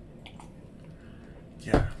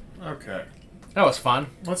 Yeah. Okay. That was fun.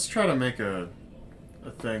 Let's try to make a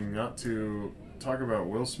thing not to talk about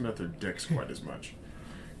Will Smith or dicks quite as much.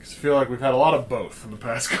 Because I feel like we've had a lot of both in the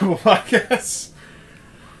past couple podcasts.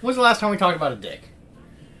 When's the last time we talked about a dick?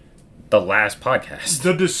 The last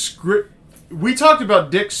podcast. We talked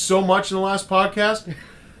about dicks so much in the last podcast.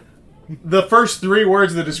 The first 3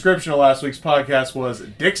 words of the description of last week's podcast was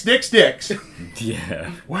dicks, dicks, dicks.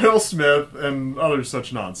 Yeah. Will Smith and other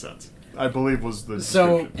such nonsense, I believe was the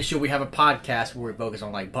So, description. should we have a podcast where we focus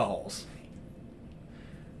on like buttholes?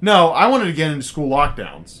 No, I wanted to get into school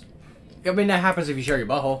lockdowns. I mean, that happens if you share your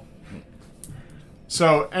butthole.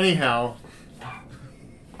 So anyhow,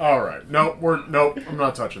 all right. Nope, I'm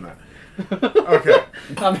not touching that. Okay.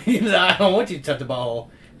 I mean, I don't want you to touch the butthole.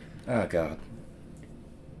 Oh god.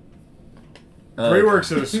 Bree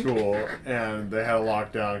works at a school, and they had a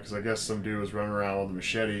lockdown because I guess some dude was running around with a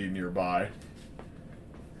machete nearby.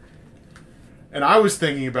 And I was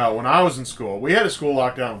thinking about when I was in school. We had a school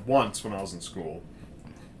lockdown once when I was in school.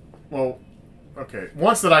 Well, okay,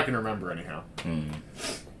 once that I can remember, anyhow.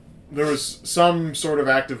 There was some sort of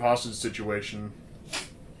active hostage situation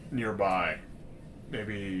nearby,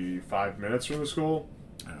 maybe 5 minutes from the school,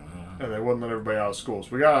 and they wouldn't let everybody out of school. So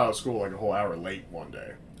we got out of school like a whole hour late one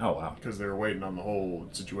day Oh wow. because they were waiting on the whole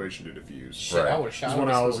situation to diffuse. Shit, Right. I would have It shot was him when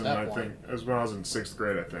at I school was at in, that I point. think, it was when I was in 6th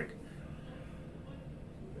grade, I think.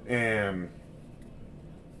 And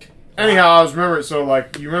anyhow, I was remember. So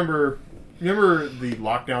like, you remember the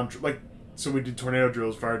lockdown? Like, so we did tornado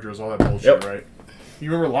drills, fire drills, all that bullshit, Yep. right?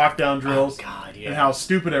 You remember lockdown drills? Oh, God, yeah. And how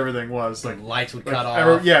stupid everything was. Like, lights would like, cut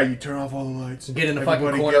off. yeah, you turn off all the lights. Get in the fucking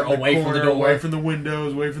Everybody corner, get in away from the door. away from the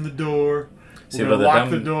windows, away from the door. See, We're but gonna lock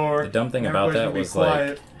the door. the dumb thing about Everybody's that gonna be was quiet.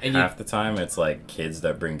 like And you- half the time it's like kids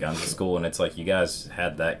that bring guns to school, and it's like you guys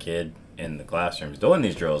had that kid in the classrooms doing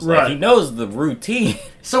these drills. Like Right. he knows the routine.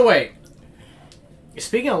 So wait,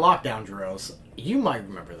 speaking of lockdown drills, you might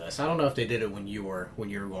remember this. I don't know if they did it when you were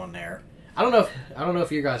going there. I don't know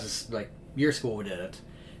if your guys like your school did it.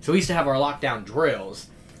 So we used to have our lockdown drills,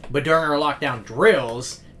 but during our lockdown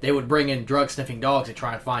drills, they would bring in drug sniffing dogs to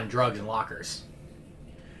try and find drugs in lockers.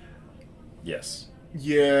 Yes,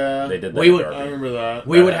 Yeah, they did that. We in would- Darby. I remember that.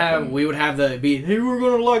 We would happened. have hey, we're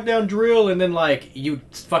going to lockdown drill, and then like you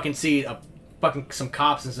fucking see some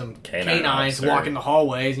cops and some Canine canines officer. walking the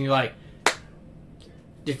hallways, and you're like,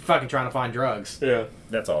 just fucking trying to find drugs. Yeah.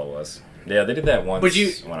 That's all it was. Yeah, they did that once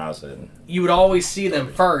But when I was in. You would always see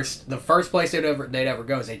them first. The first place they'd ever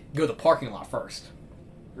go is they'd go to the parking lot first.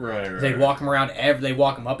 Right. They'd walk them around. They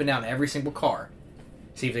walk them up and down every single car,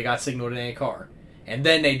 see if they got signaled in any car, and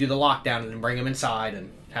then they do the lockdown and then bring them inside and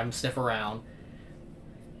have them sniff around.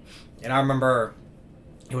 And I remember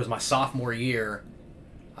it was my sophomore year.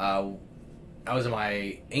 I was in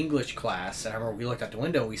my English class, and I remember we looked out the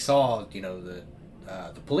window and we saw, the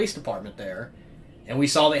police department there, and we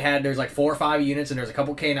saw there's like 4 or 5 units, and there's a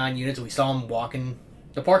couple K9 units, and we saw them walking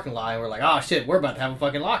the parking lot, and we're like, oh shit, we're about to have a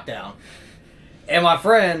fucking lockdown. And my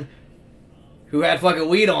friend, who had fucking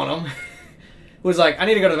weed on him, was like, I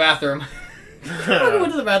need to go to the bathroom. I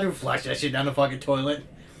went to the bathroom, flushed that shit down the fucking toilet,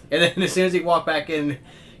 and then as soon as he walked back in,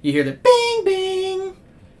 you hear the bing, bing.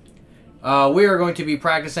 We are going to be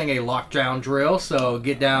practicing a lockdown drill, so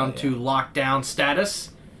get down to lockdown status.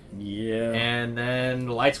 Yeah. And then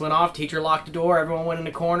the lights went off, teacher locked the door, everyone went in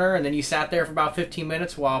the corner, and then you sat there for about 15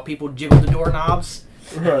 minutes while people jiggled the doorknobs.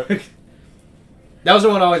 Right. That was the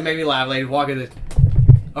one that always made me laugh. Lady walking the...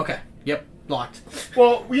 Okay, yep, locked.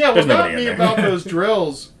 Well, yeah, what There's got nobody in me there. about those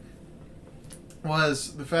drills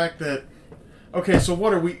was the fact that, okay, so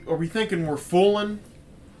what are we thinking we're fooling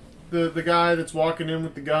the guy that's walking in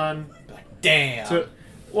with the gun? Damn.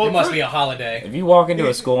 Well, it must be a holiday. If you walk into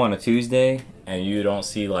a school on a Tuesday and you don't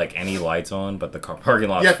see like any lights on, but the parking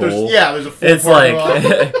lot's yeah, full, there's a full it's parking like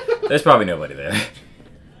lot. there's probably nobody there.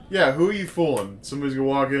 Yeah, who are you fooling? Somebody's gonna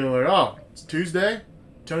walk in and like, oh, it's Tuesday,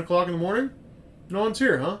 10 o'clock in the morning? No one's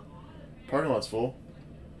here, huh? Parking lot's full.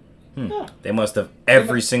 They must have,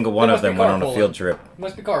 every single one they of must them be went on a carpooling. field trip.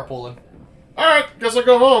 Must be carpooling. Alright, guess I'll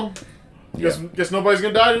go home. Guess nobody's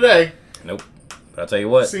gonna die today. Nope. But I'll tell you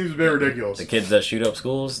what, Seems a bit ridiculous. the kids that shoot up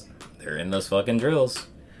schools, they're in those fucking drills.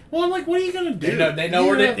 Well, I'm like, what are you gonna do? They know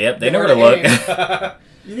where to... Yep, they know where to look. aim.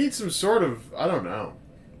 You need some sort of, I don't know.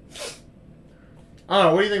 I don't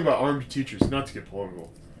know, what do you think about armed teachers? Not to get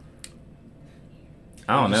political.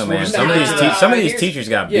 I don't know, Just man. wanna Some of these Nah, some of these here's- teachers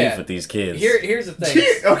got yeah. beef with these kids. Here's the thing.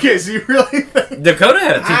 Okay, so you really think... Dakota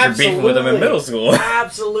had a teacher beefing with them in Absolutely. middle school.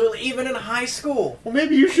 Absolutely. Even in high school. Well,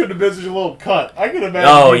 maybe you should have been such a little cut. I could imagine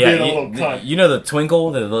Oh you yeah, did a little cut. you know the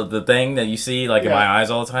twinkle, the thing that you see like in Yeah. my eyes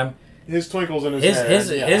all the time. His twinkles in his His hair.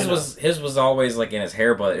 his Yeah, his I know. was always like in his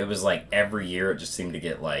hair, but it was like every year it just seemed to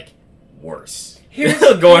get like worse. Here's-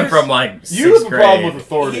 Going here's- from like You have sixth a grade. problem with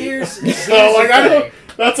authority. Here's so, the like, I don't... thing.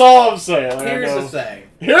 That's all I'm saying. Like, I Here's know. the thing.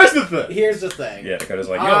 Here's the thing. Here's the thing. Yeah, Dakota's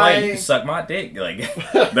like, yo, like, you can suck my dick. Like,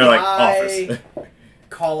 they're like, office.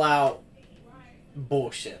 Call out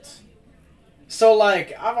bullshit. So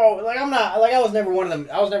like I was never one of them.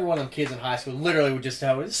 I was never one of them kids in high school. Literally would just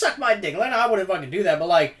tell me, "Suck my dick." Like I wouldn't fucking do that, but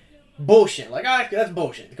like bullshit. Like that's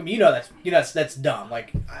bullshit. I mean, that's dumb.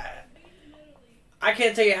 Like I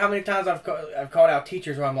can't tell you how many times I've called out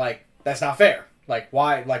teachers where I'm like, that's not fair. Like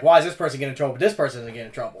why is this person getting in trouble, but this person isn't getting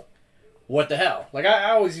in trouble? What the hell? Like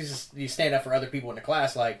I always used to stand up for other people in the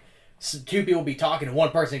class. Like two people be talking and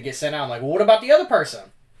one person gets sent out. I'm like, well, what about the other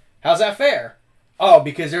person? How's that fair? Oh,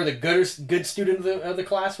 because they're the good student of the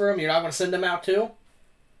classroom. You're not going to send them out too.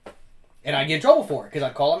 And I get in trouble for it because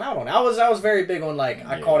I call them out on it. I was very big on like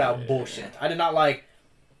I called out bullshit. I did not like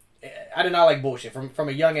bullshit from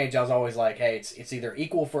a young age. I was always like, hey, it's either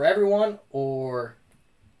equal for everyone or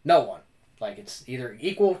no one. Like it's either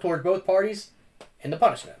equal towards both parties in the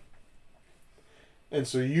punishment. And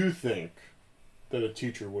so you think that a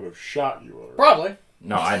teacher would have shot you already? Probably.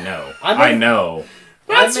 No, I know. I I mean- know.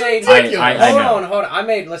 That's I made, ridiculous. I know. Hold on. I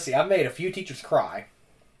made a few teachers cry.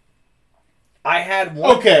 I had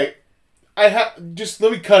one. Okay. Just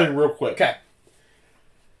let me cut in real quick. Okay.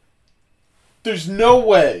 There's no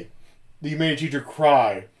way that you made a teacher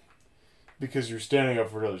cry because you're standing up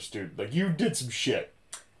for another student. Like, you did some shit.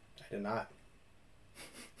 I did not.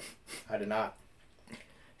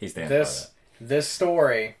 He's standing by that. This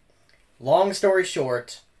story, long story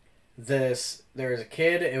short, there was a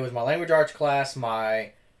kid, it was my language arts class,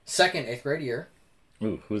 my second 8th grade year.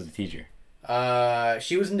 Ooh, who's the teacher?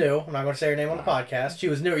 She was new. I'm not going to say her name on the podcast. She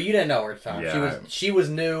was new. You didn't know her at the time. Yeah, She was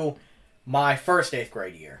new my first 8th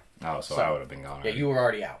grade year. Oh, so I would have been gone. Yeah, you were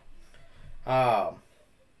already out.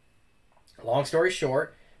 Long story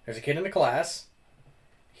short, there's a kid in the class.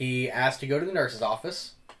 He asked to go to the nurse's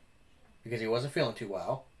office because he wasn't feeling too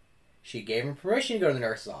well. She gave him permission to go to the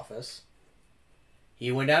nurse's office.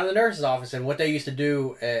 He went down to the nurse's office, and what they used to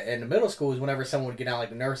do in the middle school is whenever someone would get out, like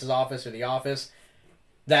the nurse's office or the office,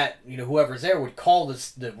 that whoever's there would call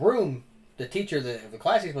the room, the teacher, the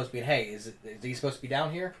class he's supposed to be in. Hey, is he supposed to be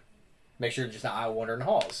down here? Make sure just not out wandering the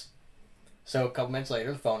halls. So a couple minutes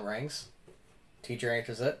later, the phone rings. Teacher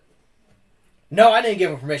answers it. No, I didn't give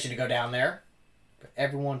him permission to go down there. But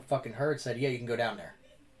everyone fucking heard said, yeah, you can go down there.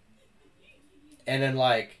 And then,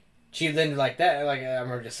 like, she then, like, that, like, I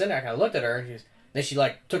remember just sitting there, I kind of looked at her, and then she,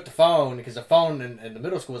 like, took the phone, because the phone in the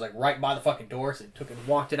middle school was, like, right by the fucking door, so took it and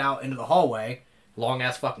walked it out into the hallway,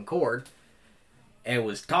 long-ass fucking cord, and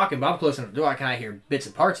was talking, but I'm close enough to the door, I kind of hear bits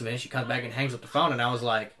and parts of it, and she comes back and hangs up the phone, and I was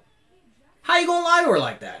like, how you gonna lie to her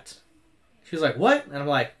like that? She was like, what? And I'm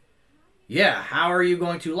like, yeah, how are you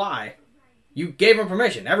going to lie? You gave him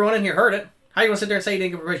permission. Everyone in here heard it. How are you going to sit there and say you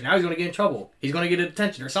didn't give him permission? Now he's going to get in trouble. He's going to get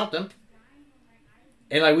attention or something.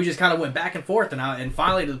 And, like, we just kind of went back and forth. And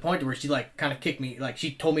finally to the point where she, like, kind of kicked me. Like,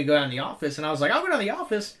 she told me to go down to the office. And I was like, I'll go down to the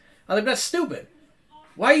office. I was like, that's stupid.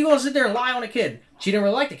 Why are you going to sit there and lie on a kid? She didn't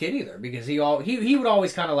really like the kid either. Because he would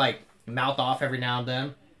always kind of, like, mouth off every now and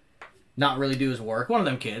then. Not really do his work. One of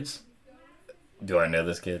them kids. Do I know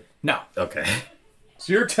this kid? No. Okay.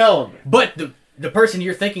 So you're telling me. But the person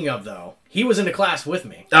you're thinking of, though, he was in the class with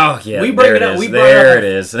me. Oh, yeah. We bring there it up. is. We There it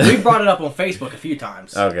is. We brought it up on Facebook a few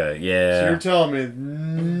times. Okay, yeah. So you're telling me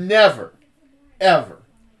never, ever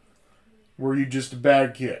were you just a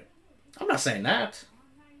bad kid? I'm not saying that.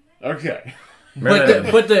 Okay.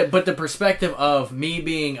 But the perspective of me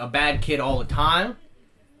being a bad kid all the time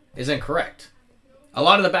is incorrect. A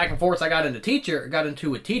lot of the back and forths I got into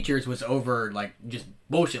with teachers was over, like, just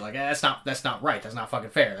bullshit. Like, that's not right. That's not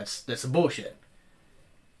fucking fair. That's bullshit.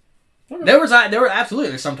 Okay. There were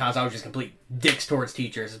absolutely sometimes I was just complete dicks towards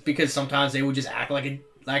teachers because sometimes they would just act like a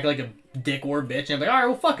dick or a bitch, and I'm like, all right,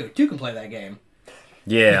 well, fuck it, you can play that game.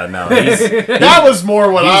 Yeah, no. That was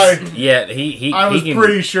more what I was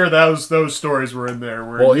pretty sure those stories were in there.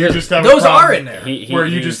 Where you just have those are in there. Where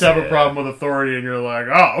you just have a problem with authority, and you're like,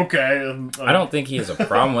 oh, okay. And, I don't think he has a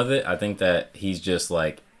problem with it. I think that he's just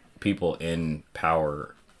like people in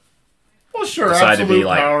power. Well, sure, absolute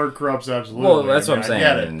power corrupts absolutely. Well, that's what I'm saying.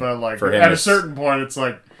 I get it, but like at a certain point, it's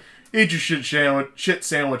like, eat your shit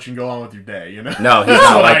sandwich and go on with your day, you know? No, he's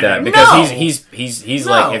not like that because he's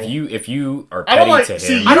like if you are petty to him.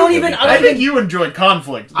 See, I think you enjoy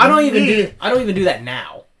conflict. I don't even do that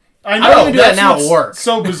now. I know. I don't even do that now at work.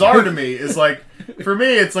 So bizarre to me is like, for me,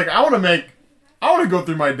 it's like I want to go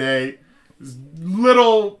through my day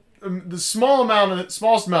the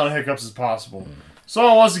smallest amount of hiccups as possible.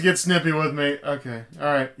 Someone wants to get snippy with me. Okay, all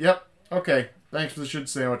right, yep, okay. Thanks for the shit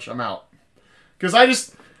sandwich. I'm out. Because I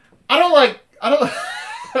don't like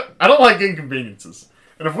inconveniences.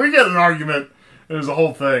 And if we get in an argument, there's a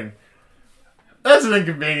whole thing. That's an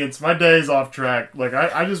inconvenience. My day's off track. Like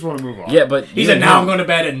I just want to move on. Yeah, but he said, "Now I'm going to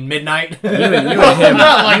bed at midnight." You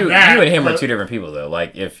and him are two different people, though.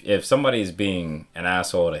 Like if somebody's being an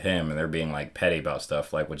asshole to him and they're being like petty about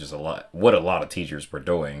stuff, like which is what a lot of teachers were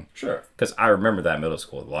doing. Sure. Because I remember that middle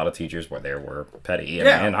school, a lot of teachers were petty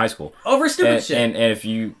in high school over stupid shit. And if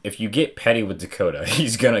you get petty with Dakota,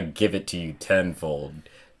 he's gonna give it to you tenfold.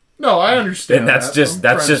 No, I understand. And that's just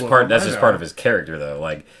part of his character, though.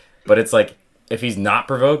 Like, but it's like. If he's not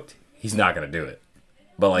provoked, he's not going to do it.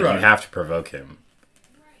 But, like, you have to provoke him.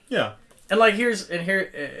 Yeah. And, like, here's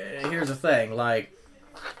the thing. Like,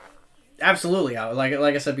 absolutely. Like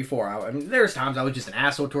I said before, I mean, there's times I was just an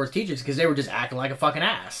asshole towards teachers because they were just acting like a fucking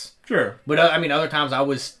ass. Sure. But, I mean, other times I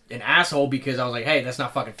was an asshole because I was like, hey, that's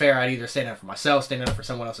not fucking fair. I'd either stand up for myself, stand up for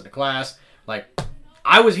someone else in the class. Like,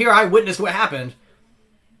 I was here. I witnessed what happened.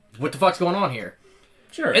 What the fuck's going on here?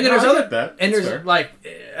 Sure. And then there's like,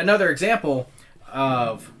 another example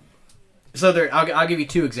of, I'll give you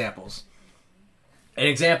two examples. An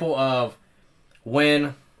example of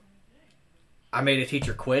when I made a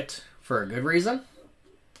teacher quit for a good reason,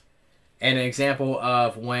 and an example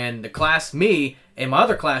of when me and my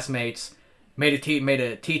other classmates made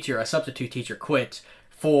a substitute teacher quit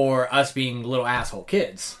for us being little asshole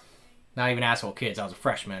kids. Not even asshole kids. I was a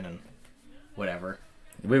freshman and whatever.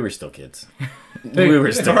 We were still kids.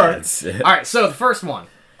 Kids. All right. So the first one.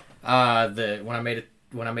 When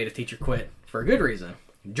I made a teacher quit for a good reason,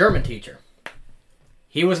 German teacher.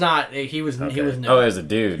 He was not. He was. Okay. He was. No. Oh, it was a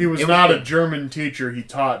dude. He was not a German teacher. He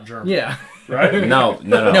taught German. Yeah. Right.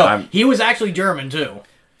 No. He was actually German too.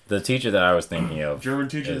 The teacher that I was thinking of. German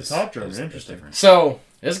teacher that taught German. Interesting. So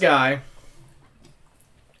this guy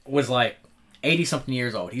was like 80-something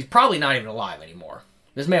years old. He's probably not even alive anymore.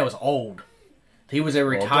 This man was old. He was a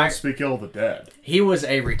retired. Don't speak ill of the dead. He was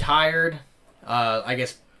a retired, I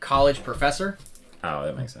guess, college professor. Oh,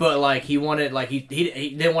 that makes sense. But like he wanted, like he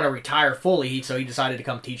didn't want to retire fully, so he decided to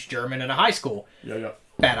come teach German in a high school. Yeah.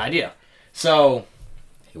 Bad idea. So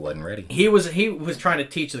he wasn't ready. He was trying to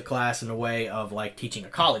teach the class in a way of like teaching a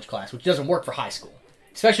college class, which doesn't work for high school,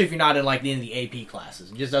 especially if you're not in like in the AP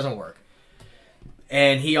classes. It just doesn't work.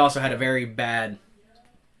 And he also had a very bad.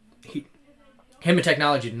 him and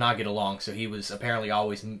technology did not get along, so he was apparently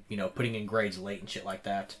always, putting in grades late and shit like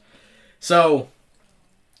that. So,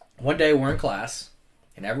 one day we're in class,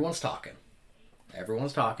 and everyone's talking.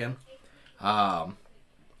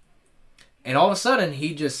 And all of a sudden,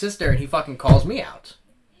 he just sits there and he fucking calls me out.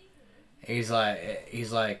 He's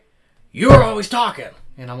like, "You're always talking."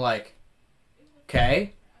 And I'm like,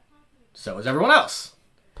 "Okay, so is everyone else."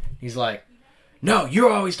 He's like, "No,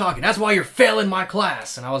 you're always talking. That's why you're failing my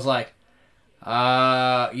class." And I was like,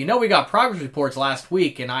 we got progress reports last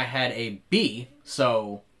week and I had a B,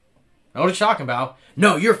 so I know what you're talking about.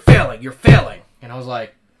 "No, you're failing. And I was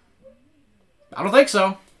like, "I don't think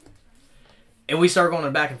so." And we started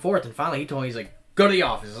going back and forth, and finally he told me, he's like, "Go to the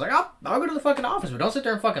office." I was like, I'll go to the fucking office, but don't sit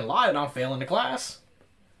there and fucking lie that I'm failing the class.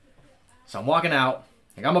 So I'm walking out,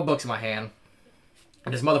 I got my books in my hand,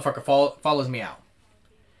 and this motherfucker follows me out.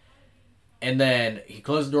 And then he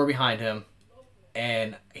closed the door behind him,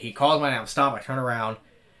 and he calls my name, stop, I turn around,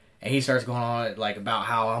 and he starts going on like about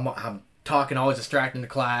how I'm talking, always distracting the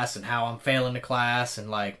class, and how I'm failing the class, and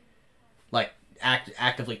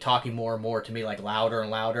actively talking more and more to me, like louder and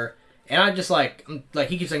louder. And I just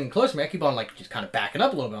he keeps getting close to me. I keep on just kind of backing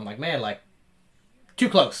up a little bit. I'm like, man, too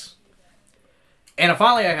close. And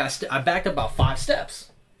finally I backed up about 5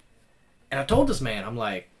 steps. And I told this man, I'm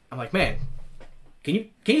like, "Man, can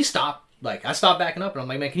you stop?" I stopped backing up and I'm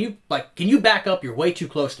like, "Man, can you back up? You're way too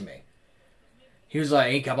close to me." He was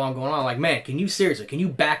like, he kept on going on. I'm like, "Man, can you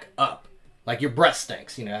back up? Your breath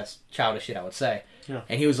stinks." That's childish shit I would say. Yeah.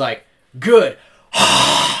 And he was like, "Good."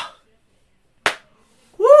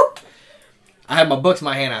 Woo! I had my books in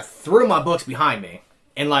my hand. I threw my books behind me.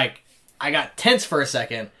 And, I got tense for a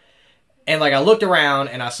second. And, I looked around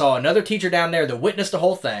and I saw another teacher down there that witnessed the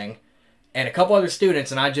whole thing. And a couple other students.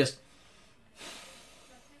 And I just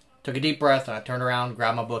took a deep breath. And I turned around,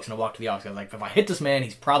 grabbed my books, and I walked to the office. I was like, if I hit this man,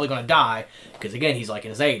 he's probably going to die. Because, again, he's, in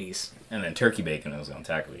his 80s. And then Turkey Bacon was going to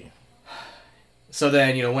tackle you. So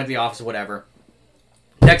then, went to the office or whatever.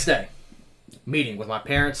 Next day, meeting with my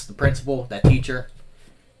parents, the principal, that teacher.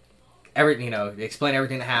 Everything, they explain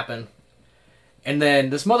everything that happened. And then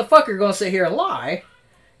this motherfucker going to sit here and lie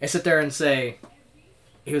and sit there and say,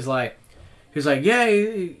 he was like, "Yeah,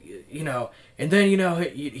 and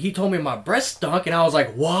then, he told me my breath stunk." And I was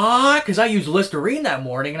like, "What?" Because I used Listerine that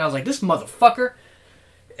morning. And I was like, "This motherfucker."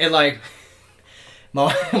 And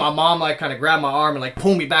my mom kind of grabbed my arm and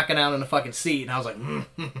pulled me back down in the fucking seat. And I was like,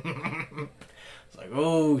 It's like,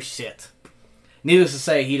 oh shit. Needless to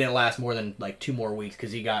say, he didn't last more than 2 more weeks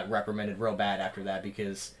because he got reprimanded real bad after that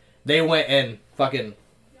because they went and fucking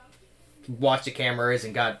watched the cameras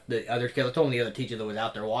and got the other kids. I told him the other teacher that was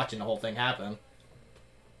out there watching the whole thing happen.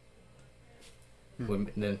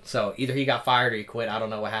 So either he got fired or he quit. I don't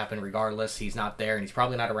know what happened. Regardless, he's not there and he's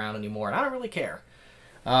probably not around anymore. And I don't really care.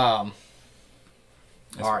 All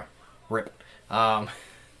right, rip. So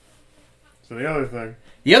the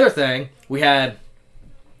other thing, we had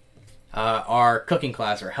our cooking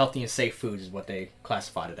class, or healthy and safe foods is what they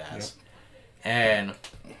classified it as. Yep. And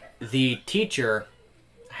the teacher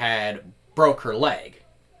had broke her leg.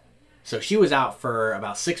 So she was out for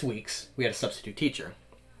about 6 weeks. We had a substitute teacher.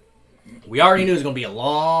 We already knew it was going to be a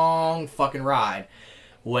long fucking ride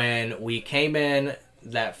when we came in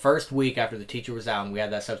that first week after the teacher was out, and we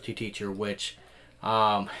had that substitute teacher, which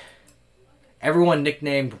everyone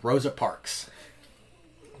nicknamed Rosa Parks.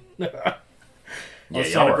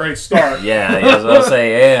 That's not a great start. Yeah, I was going to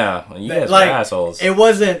say, yeah. You guys are assholes. It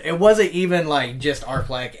wasn't even just ARC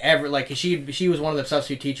she was one of the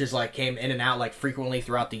substitute teachers came in and out frequently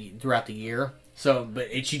throughout the year. So,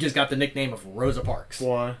 but she just got the nickname of Rosa Parks.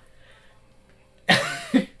 Why?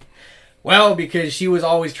 Well, because she was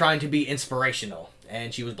always trying to be inspirational,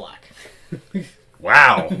 and she was black.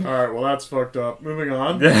 Wow. All right, well, that's fucked up. Moving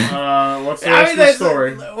on. What's the rest of the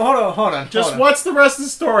story? Hold on. What's the rest of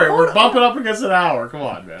the story? We're bumping up against an hour. Come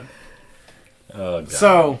on, man. Oh, God.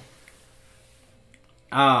 So,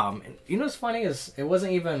 what's funny is it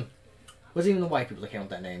wasn't even the white people that came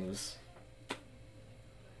with that name. It was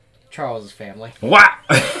Charles's family. Wow.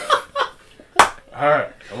 All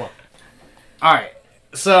right, come on. All right,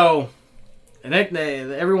 so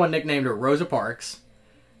everyone nicknamed her Rosa Parks,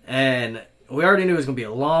 and we already knew it was going to be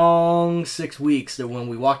a long 6 weeks that when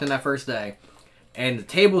we walked in that first day, and the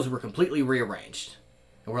tables were completely rearranged.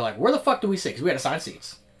 And we're like, where the fuck do we sit? Because we had assigned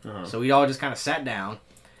seats. Uh-huh. So we all just kind of sat down.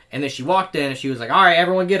 And then she walked in and she was like, all right,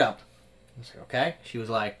 everyone get up. I was like, okay. She was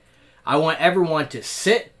like, I want everyone to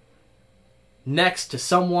sit next to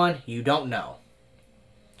someone you don't know.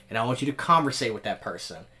 And I want you to conversate with that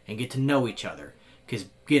person and get to know each other. Because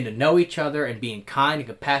getting to know each other and being kind and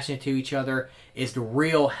compassionate to each other is the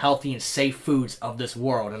real healthy and safe foods of this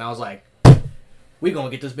world. And I was like, we gonna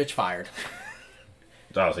get this bitch fired.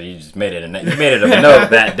 Oh, so you just made it. You made it a note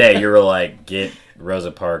that day. You were like, get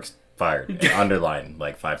Rosa Parks fired. Underlined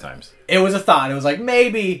like 5 times. It was a thought. It was like,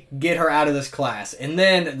 maybe get her out of this class. And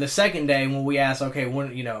then the second day when we asked, okay, when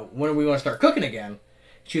are we going to start cooking again?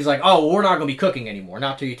 She was like, oh, well, we're not going to be cooking anymore.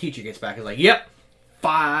 Not till your teacher gets back. I was like, yep,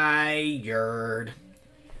 fired.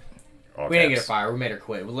 All We didn't get her caps. fired. We made her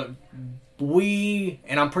quit. We,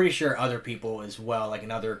 and I'm pretty sure other people as well, like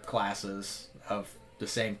in other classes of the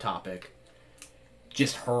same topic,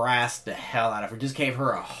 just harassed the hell out of her. Just gave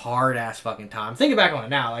her a hard ass fucking time. Thinking back on it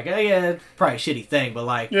now, like, yeah, it's probably a shitty thing, but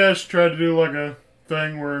like, Yeah, she tried to do like a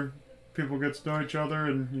thing where people get to know each other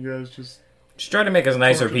and you guys just... She tried to make us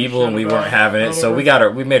nicer Talking people, and we shit weren't about having it. So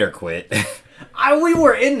we made her quit. we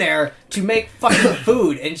were in there to make fucking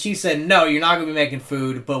food, and she said, no, you're not going to be making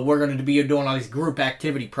food, but we're going to be doing all these group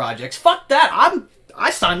activity projects. Fuck that. I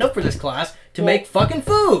signed up for this class to make fucking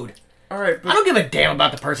food. All right, I but don't give a damn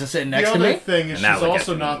about the person sitting the next to other me. thing is And now she's we get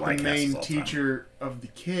also to not like the classes main all the time. teacher of the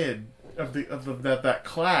kid, of that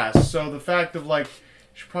class. So the fact of like,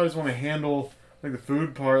 she probably doesn't want to handle like the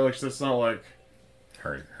food part, like that's not like...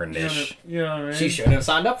 her You know, niche. you know what I mean? She shouldn't have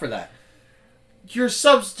signed up for that. You're a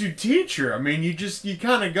substitute teacher. I mean, you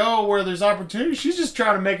kind of go where there's opportunity. She's just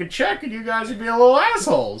trying to make a check, and you guys are being little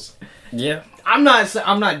assholes. Yeah. I'm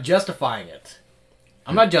not justifying it.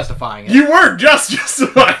 I'm not justifying it. You weren't just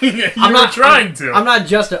justifying it. You were trying to. I'm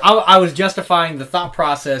not I was justifying the thought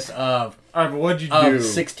process of All right, but what'd you do?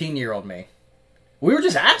 16-year-old me. We were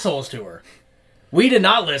just assholes to her. We did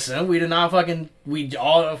not listen. We did not fucking... We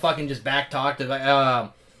all fucking just backtalked.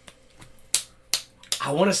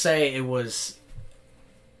 I want to say it was...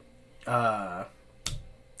 I'm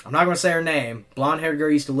not going to say her name. Blonde-haired girl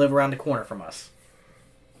used to live around the corner from us.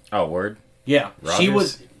 Oh, word. Yeah. She Rogers?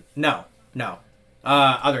 was... No.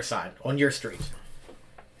 Other side. On your street.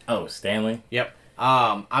 Oh, Stanley. Yep.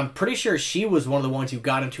 I'm pretty sure she was one of the ones who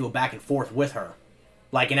got into a back and forth with her.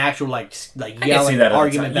 Like an actual like I can see yelling that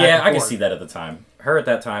argument at the time. back Yeah, and I can forth. see that at the time. Her at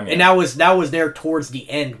that time. Yeah. And that was there towards the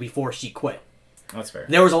end before she quit. That's fair.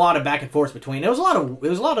 There was a lot of back and forth between. There was a lot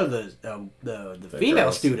of the female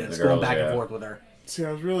girls, students the going girls, back and yeah. forth with her. See,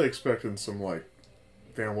 I was really expecting some like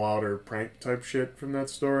Van Wilder prank type shit from that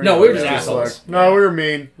story. No, we were It was just assholes. Like, no, we were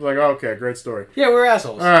mean. Like, okay, great story. Yeah, we were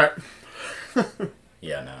assholes. All right,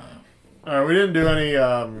 Yeah, no. all right. We didn't do any.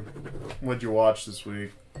 What'd you watch this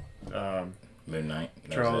week? Moon Knight.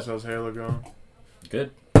 That Charles, was it. how's Halo going?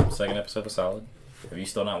 Good. Second episode was solid. Have you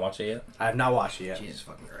still not watched it yet? I have not watched it yet. Jesus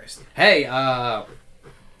fucking Christ. Hey,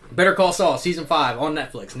 Better Call Saul season 5 on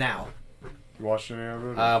Netflix now. You watched any of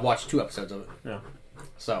it? Watched 2 episodes of it. Yeah.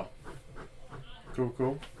 So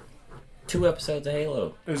Cool. 2 episodes of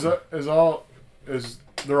Halo. Is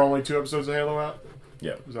there only 2 episodes of Halo out?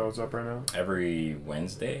 Yep. Is that what's up right now? Every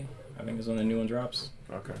Wednesday, I think is when the new one drops.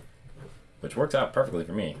 Okay. Which works out perfectly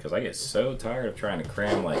for me, because I get so tired of trying to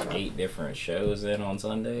cram like 8 different shows in on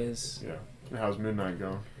Sundays. Yeah. And how's Midnight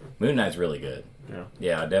going? Moon Knight's really good. Yeah.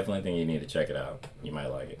 Yeah, I definitely think you need to check it out. You might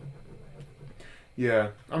like it. Yeah.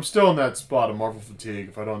 I'm still in that spot of Marvel fatigue.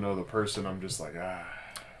 If I don't know the person, I'm just like, ah.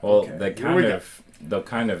 Well, Okay, they're here we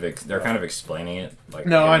kind of explaining it. Like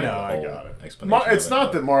No, I giving know. the I whole got it. explanation It's of it, not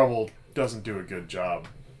but- that Marvel doesn't do a good job.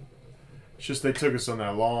 It's just they took us on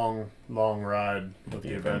that long ride with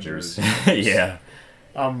the Avengers. Yeah.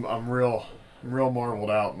 I'm real marveled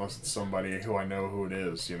out unless it's somebody who I know who it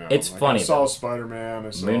is. You know, It's like, funny, I saw though. Spider-Man. I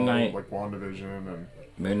saw Moon Knight- like WandaVision and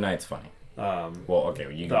Moon Knight's funny. Well, okay,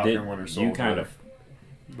 well, Falcon and Winter you Soldier. kind of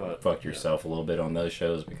but fucked yourself a little bit on those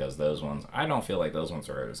shows because those ones, I don't feel like those ones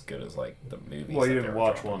are as good as like the movies. Well, you that didn't they were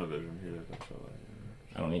watch drawing. WandaVision either. So,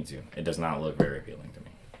 I don't need to. It does not look very appealing to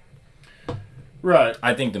me. right.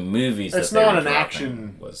 I think the movies. It's that they not were an dropping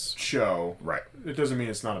action Was show. right. It doesn't mean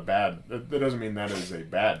it's not a bad. That doesn't mean that is a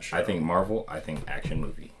bad show. I think Marvel. I think action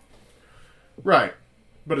movie. right,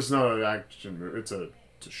 but it's not an action movie. It's a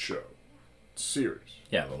show, it's a series.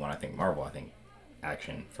 Yeah, but when I think Marvel, I think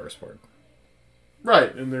action first word.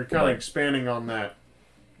 Right, and they're kind of Like- expanding on that.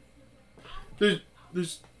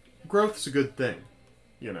 There's growth's a good thing,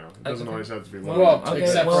 you know. It doesn't Okay. always have to be. well, limited to- okay,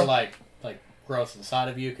 except well- for like growth inside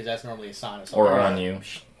of you, because that's normally a sign of something. Or Alright. on you.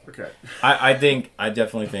 Okay. I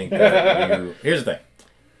definitely think that you. Here's the thing.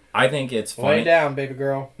 I think it's funny. Lay down, baby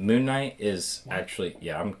girl. Moon Knight is actually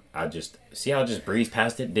I just see how I just breezed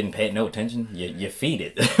past it, didn't pay it no attention. You feed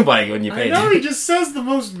it like when you I pay know attention. he just says the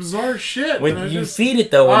most bizarre shit. When and I you just... feed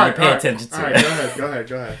it though, when Alright, you pay attention to alright, it.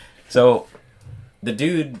 Go ahead. So, the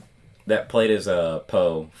dude that played as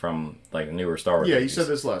Poe from like the newer Star Wars. Yeah, you movies, said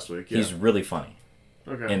this last week. Yeah. He's really funny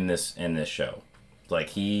okay. in this show. Like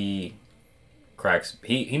he cracks.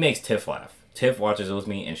 He makes Tiff laugh. Tiff watches it with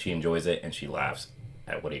me and she enjoys it and she laughs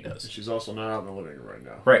at what he does. She's also not out in the living room right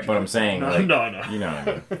now. Right, but I'm saying, No, like, no. you know what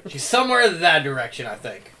I mean. She's somewhere in that direction, I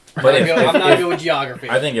think. But I'm not good with geography.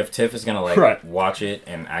 I think if Tiff is gonna like Right. watch it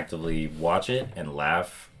and actively watch it and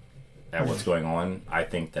laugh at what's going on, I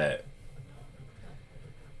think that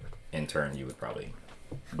in turn you would probably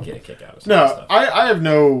get a kick out of some of No, stuff. I have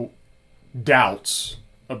no doubts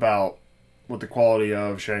about what the quality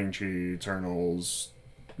of Shang-Chi, Eternals,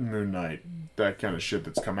 Moon Knight, that kind of shit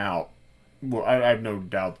that's come out. Well, I have no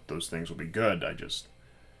doubt that those things will be good. I just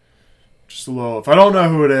a little. If I don't know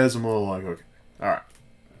who it is, I'm a little like, okay, all right,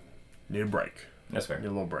 need a break. That's fair. Need a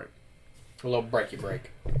little break. A little breaky break.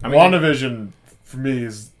 I mean, WandaVision for me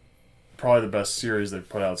is probably the best series they've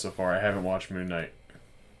put out so far. I haven't watched Moon Knight,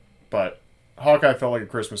 but Hawkeye felt like a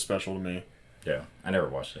Christmas special to me. yeah, I never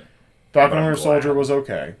watched it. Falcon But and I'm Winter Soldier glad. was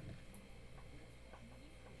okay.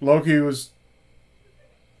 Loki was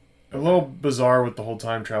a little bizarre with the whole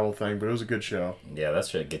time travel thing, but it was a good show. Yeah, that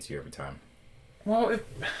shit gets you every time. Well,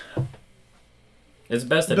 It's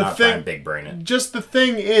best to The not try thing- and big brain it. just the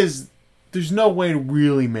thing is, there's no way to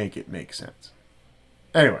really make it make sense.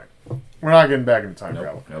 Anyway, we're not getting back into time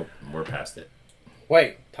travel. Nope, we're past it.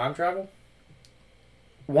 Wait, time travel?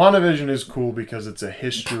 WandaVision is cool because it's a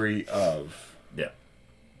history of Yeah,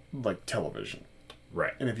 like television.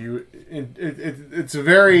 right. And if you, it's a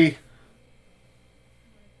very,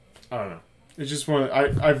 I don't know. It's just one.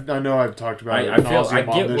 I know I've talked about it. I feel nauseam I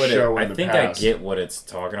on get this what show it. in I the think past. I get what it's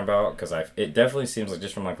talking about because it definitely seems like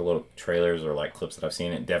just from like the little trailers or like clips that I've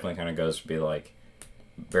seen, it definitely kind of goes to be like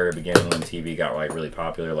very beginning when TV got like really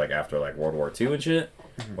popular, like after like World War II and shit,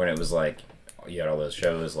 when it was like you had all those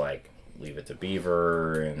shows like Leave It to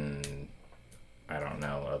Beaver and I don't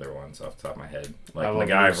know other ones off the top of my head, like I Love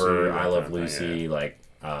MacGyver, Lucy, I that Love kind of thing, Lucy, like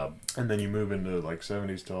And then you move into like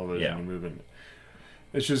 70s television. Yeah. You move in.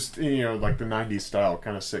 It's just, like the 90s style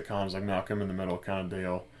kind of sitcoms, like Malcolm in the Middle kind of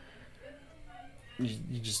deal.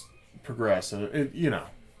 You just progress. And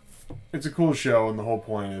it's a cool show. And the whole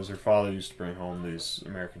point is her father used to bring home these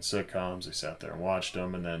American sitcoms. They sat there and watched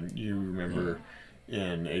them. And then you remember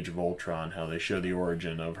in Age of Ultron how they show the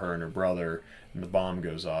origin of her and her brother. And the bomb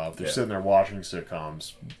goes off. They're Yeah. sitting there watching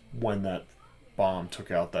sitcoms when that bomb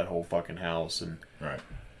took out that whole fucking house. And right.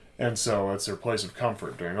 And so it's her place of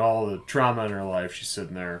comfort during all the trauma in her life. She's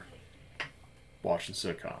sitting there watching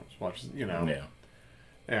sitcoms, Yeah.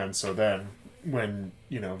 And so then when,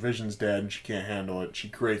 Vision's dead and she can't handle it, she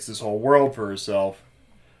creates this whole world for herself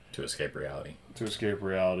To escape reality. to escape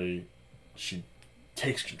reality. She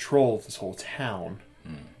takes control of this whole town,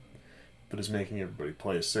 but is making everybody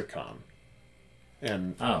play a sitcom.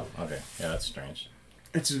 And Oh, okay. Yeah, that's strange.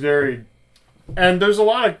 it's very... And there's a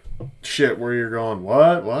lot of shit where you're going,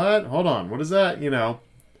 what? Hold on, what is that?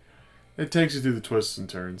 It takes you through the twists and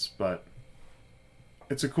turns, but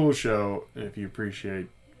it's a cool show if you appreciate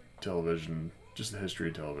television, just the history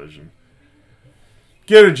of television.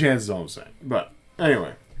 Give it a chance is all I'm saying. But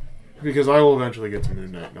anyway, because I will eventually get to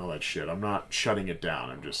Moon Knight and all that shit. I'm not shutting it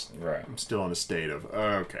down. Right. I'm still in a state of,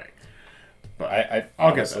 okay. But I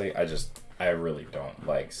I'll get honestly, I really don't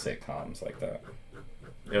like sitcoms like that.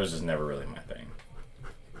 It was just never really my thing.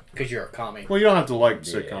 Because you're a commie. well, you don't have to like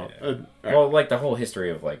Yeah. sitcom. Well, like the whole history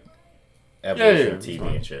of like evolution yeah, of it's TV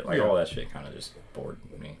fine. and shit, like Yeah. all that shit, kind of just bored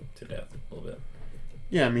me to death a little bit.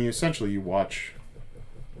 Yeah, I mean, essentially, you watch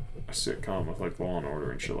a sitcom with like Law and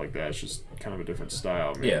Order and shit like that. It's just kind of a different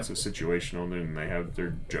style. I mean, Yeah. it's a situational, and they have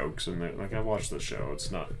their jokes, and like I watched the show.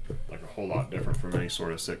 It's not like a whole lot different from any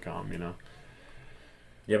sort of sitcom,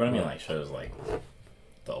 Yeah, but I mean like shows like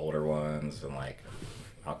the older ones and like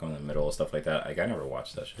Malcolm in the Middle and stuff like that. Like I never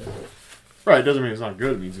watched that shit. Right? It doesn't mean it's not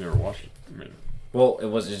good. It means you never watched it. I mean, Well,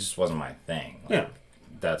 it just wasn't my thing. Like, yeah.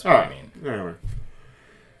 that's All what right. I mean. Anyway,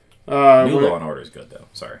 New Law and Order is good though.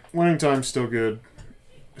 Sorry. Winning Time's still good.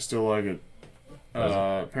 I still like it. Does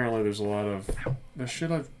it? Apparently, there's a lot of the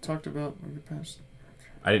shit I've talked about in the past.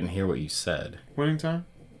 I didn't hear what you said. Winning Time.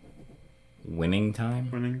 Winning time.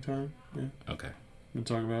 Winning Time. Yeah, Okay. been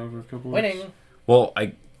talking about it for a couple. Winning. Well,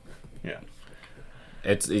 Yeah.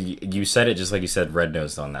 It's you said it just like you said Red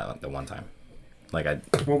Nose on that the one time. Like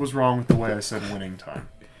What was wrong with the way I said Winning Time?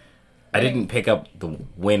 I didn't pick up the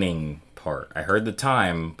winning part. I heard the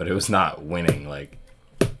time, but it was not winning. Like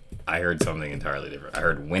I heard something entirely different. I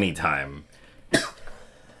heard Winnie Time.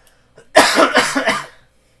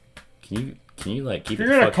 Can you like keep If it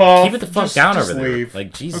you're the gonna fuck, cough, keep it the fuck just down over leave. there?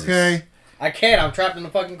 Like Jesus. Okay. I can't. I'm trapped in the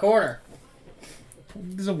fucking corner.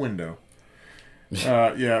 There's a window.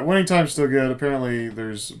 Yeah, Winning Time's still good. Apparently,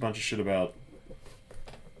 there's a bunch of shit about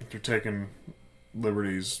they're taking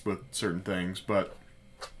liberties with certain things, but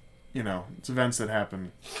it's events that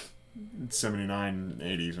happen 79,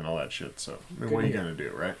 80s, and all that shit. So, I mean, what are you going to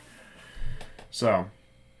do, right? So,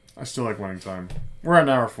 I still like winning time. We're at an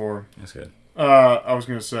hour 4. That's good. I was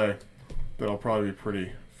going to say that I'll probably be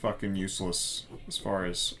pretty fucking useless as far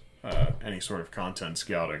as any sort of content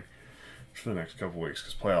scouting for the next couple weeks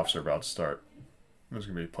because playoffs are about to start. There's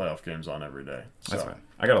going to be playoff games on every day. So. That's fine.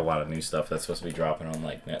 I got a lot of new stuff that's supposed to be dropping on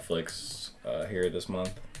like Netflix here this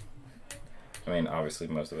month. I mean, obviously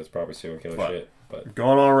most of it's probably serial killer shit, but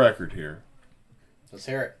Going on record here. Let's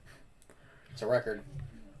hear it. It's a record.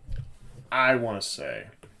 I want to say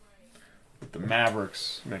that the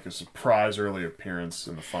Mavericks make a surprise early appearance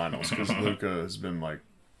in the finals because Luka has been like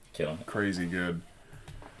killing it. crazy good.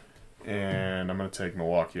 And I'm going to take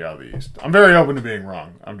Milwaukee out of the East. I'm very open to being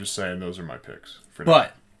wrong. I'm just saying those are my picks. For now.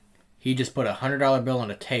 But he just put $100 bill on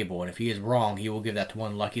a table, and if he is wrong, he will give that to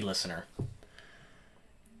one lucky listener.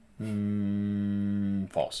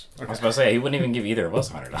 False. I Okay. was about to say he wouldn't even give either of us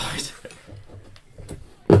 $100.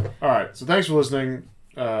 All right. So thanks for listening.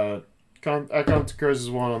 At Consequences is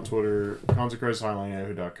one on Twitter.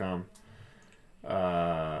 ConsequenceHighline@yahoo.com.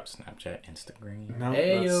 Snapchat, Instagram. No,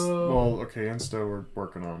 Heyo. that's, well, okay. Insta we're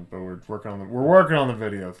working on, but we're working on the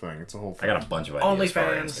video thing. It's a whole I thing. got a bunch of ideas for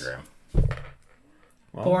OnlyFans. Instagram.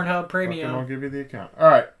 Well, Pornhub fucking I'll Premium. give you the account. All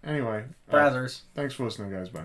right. Anyway, Brazzers. thanks for listening, guys. Bye.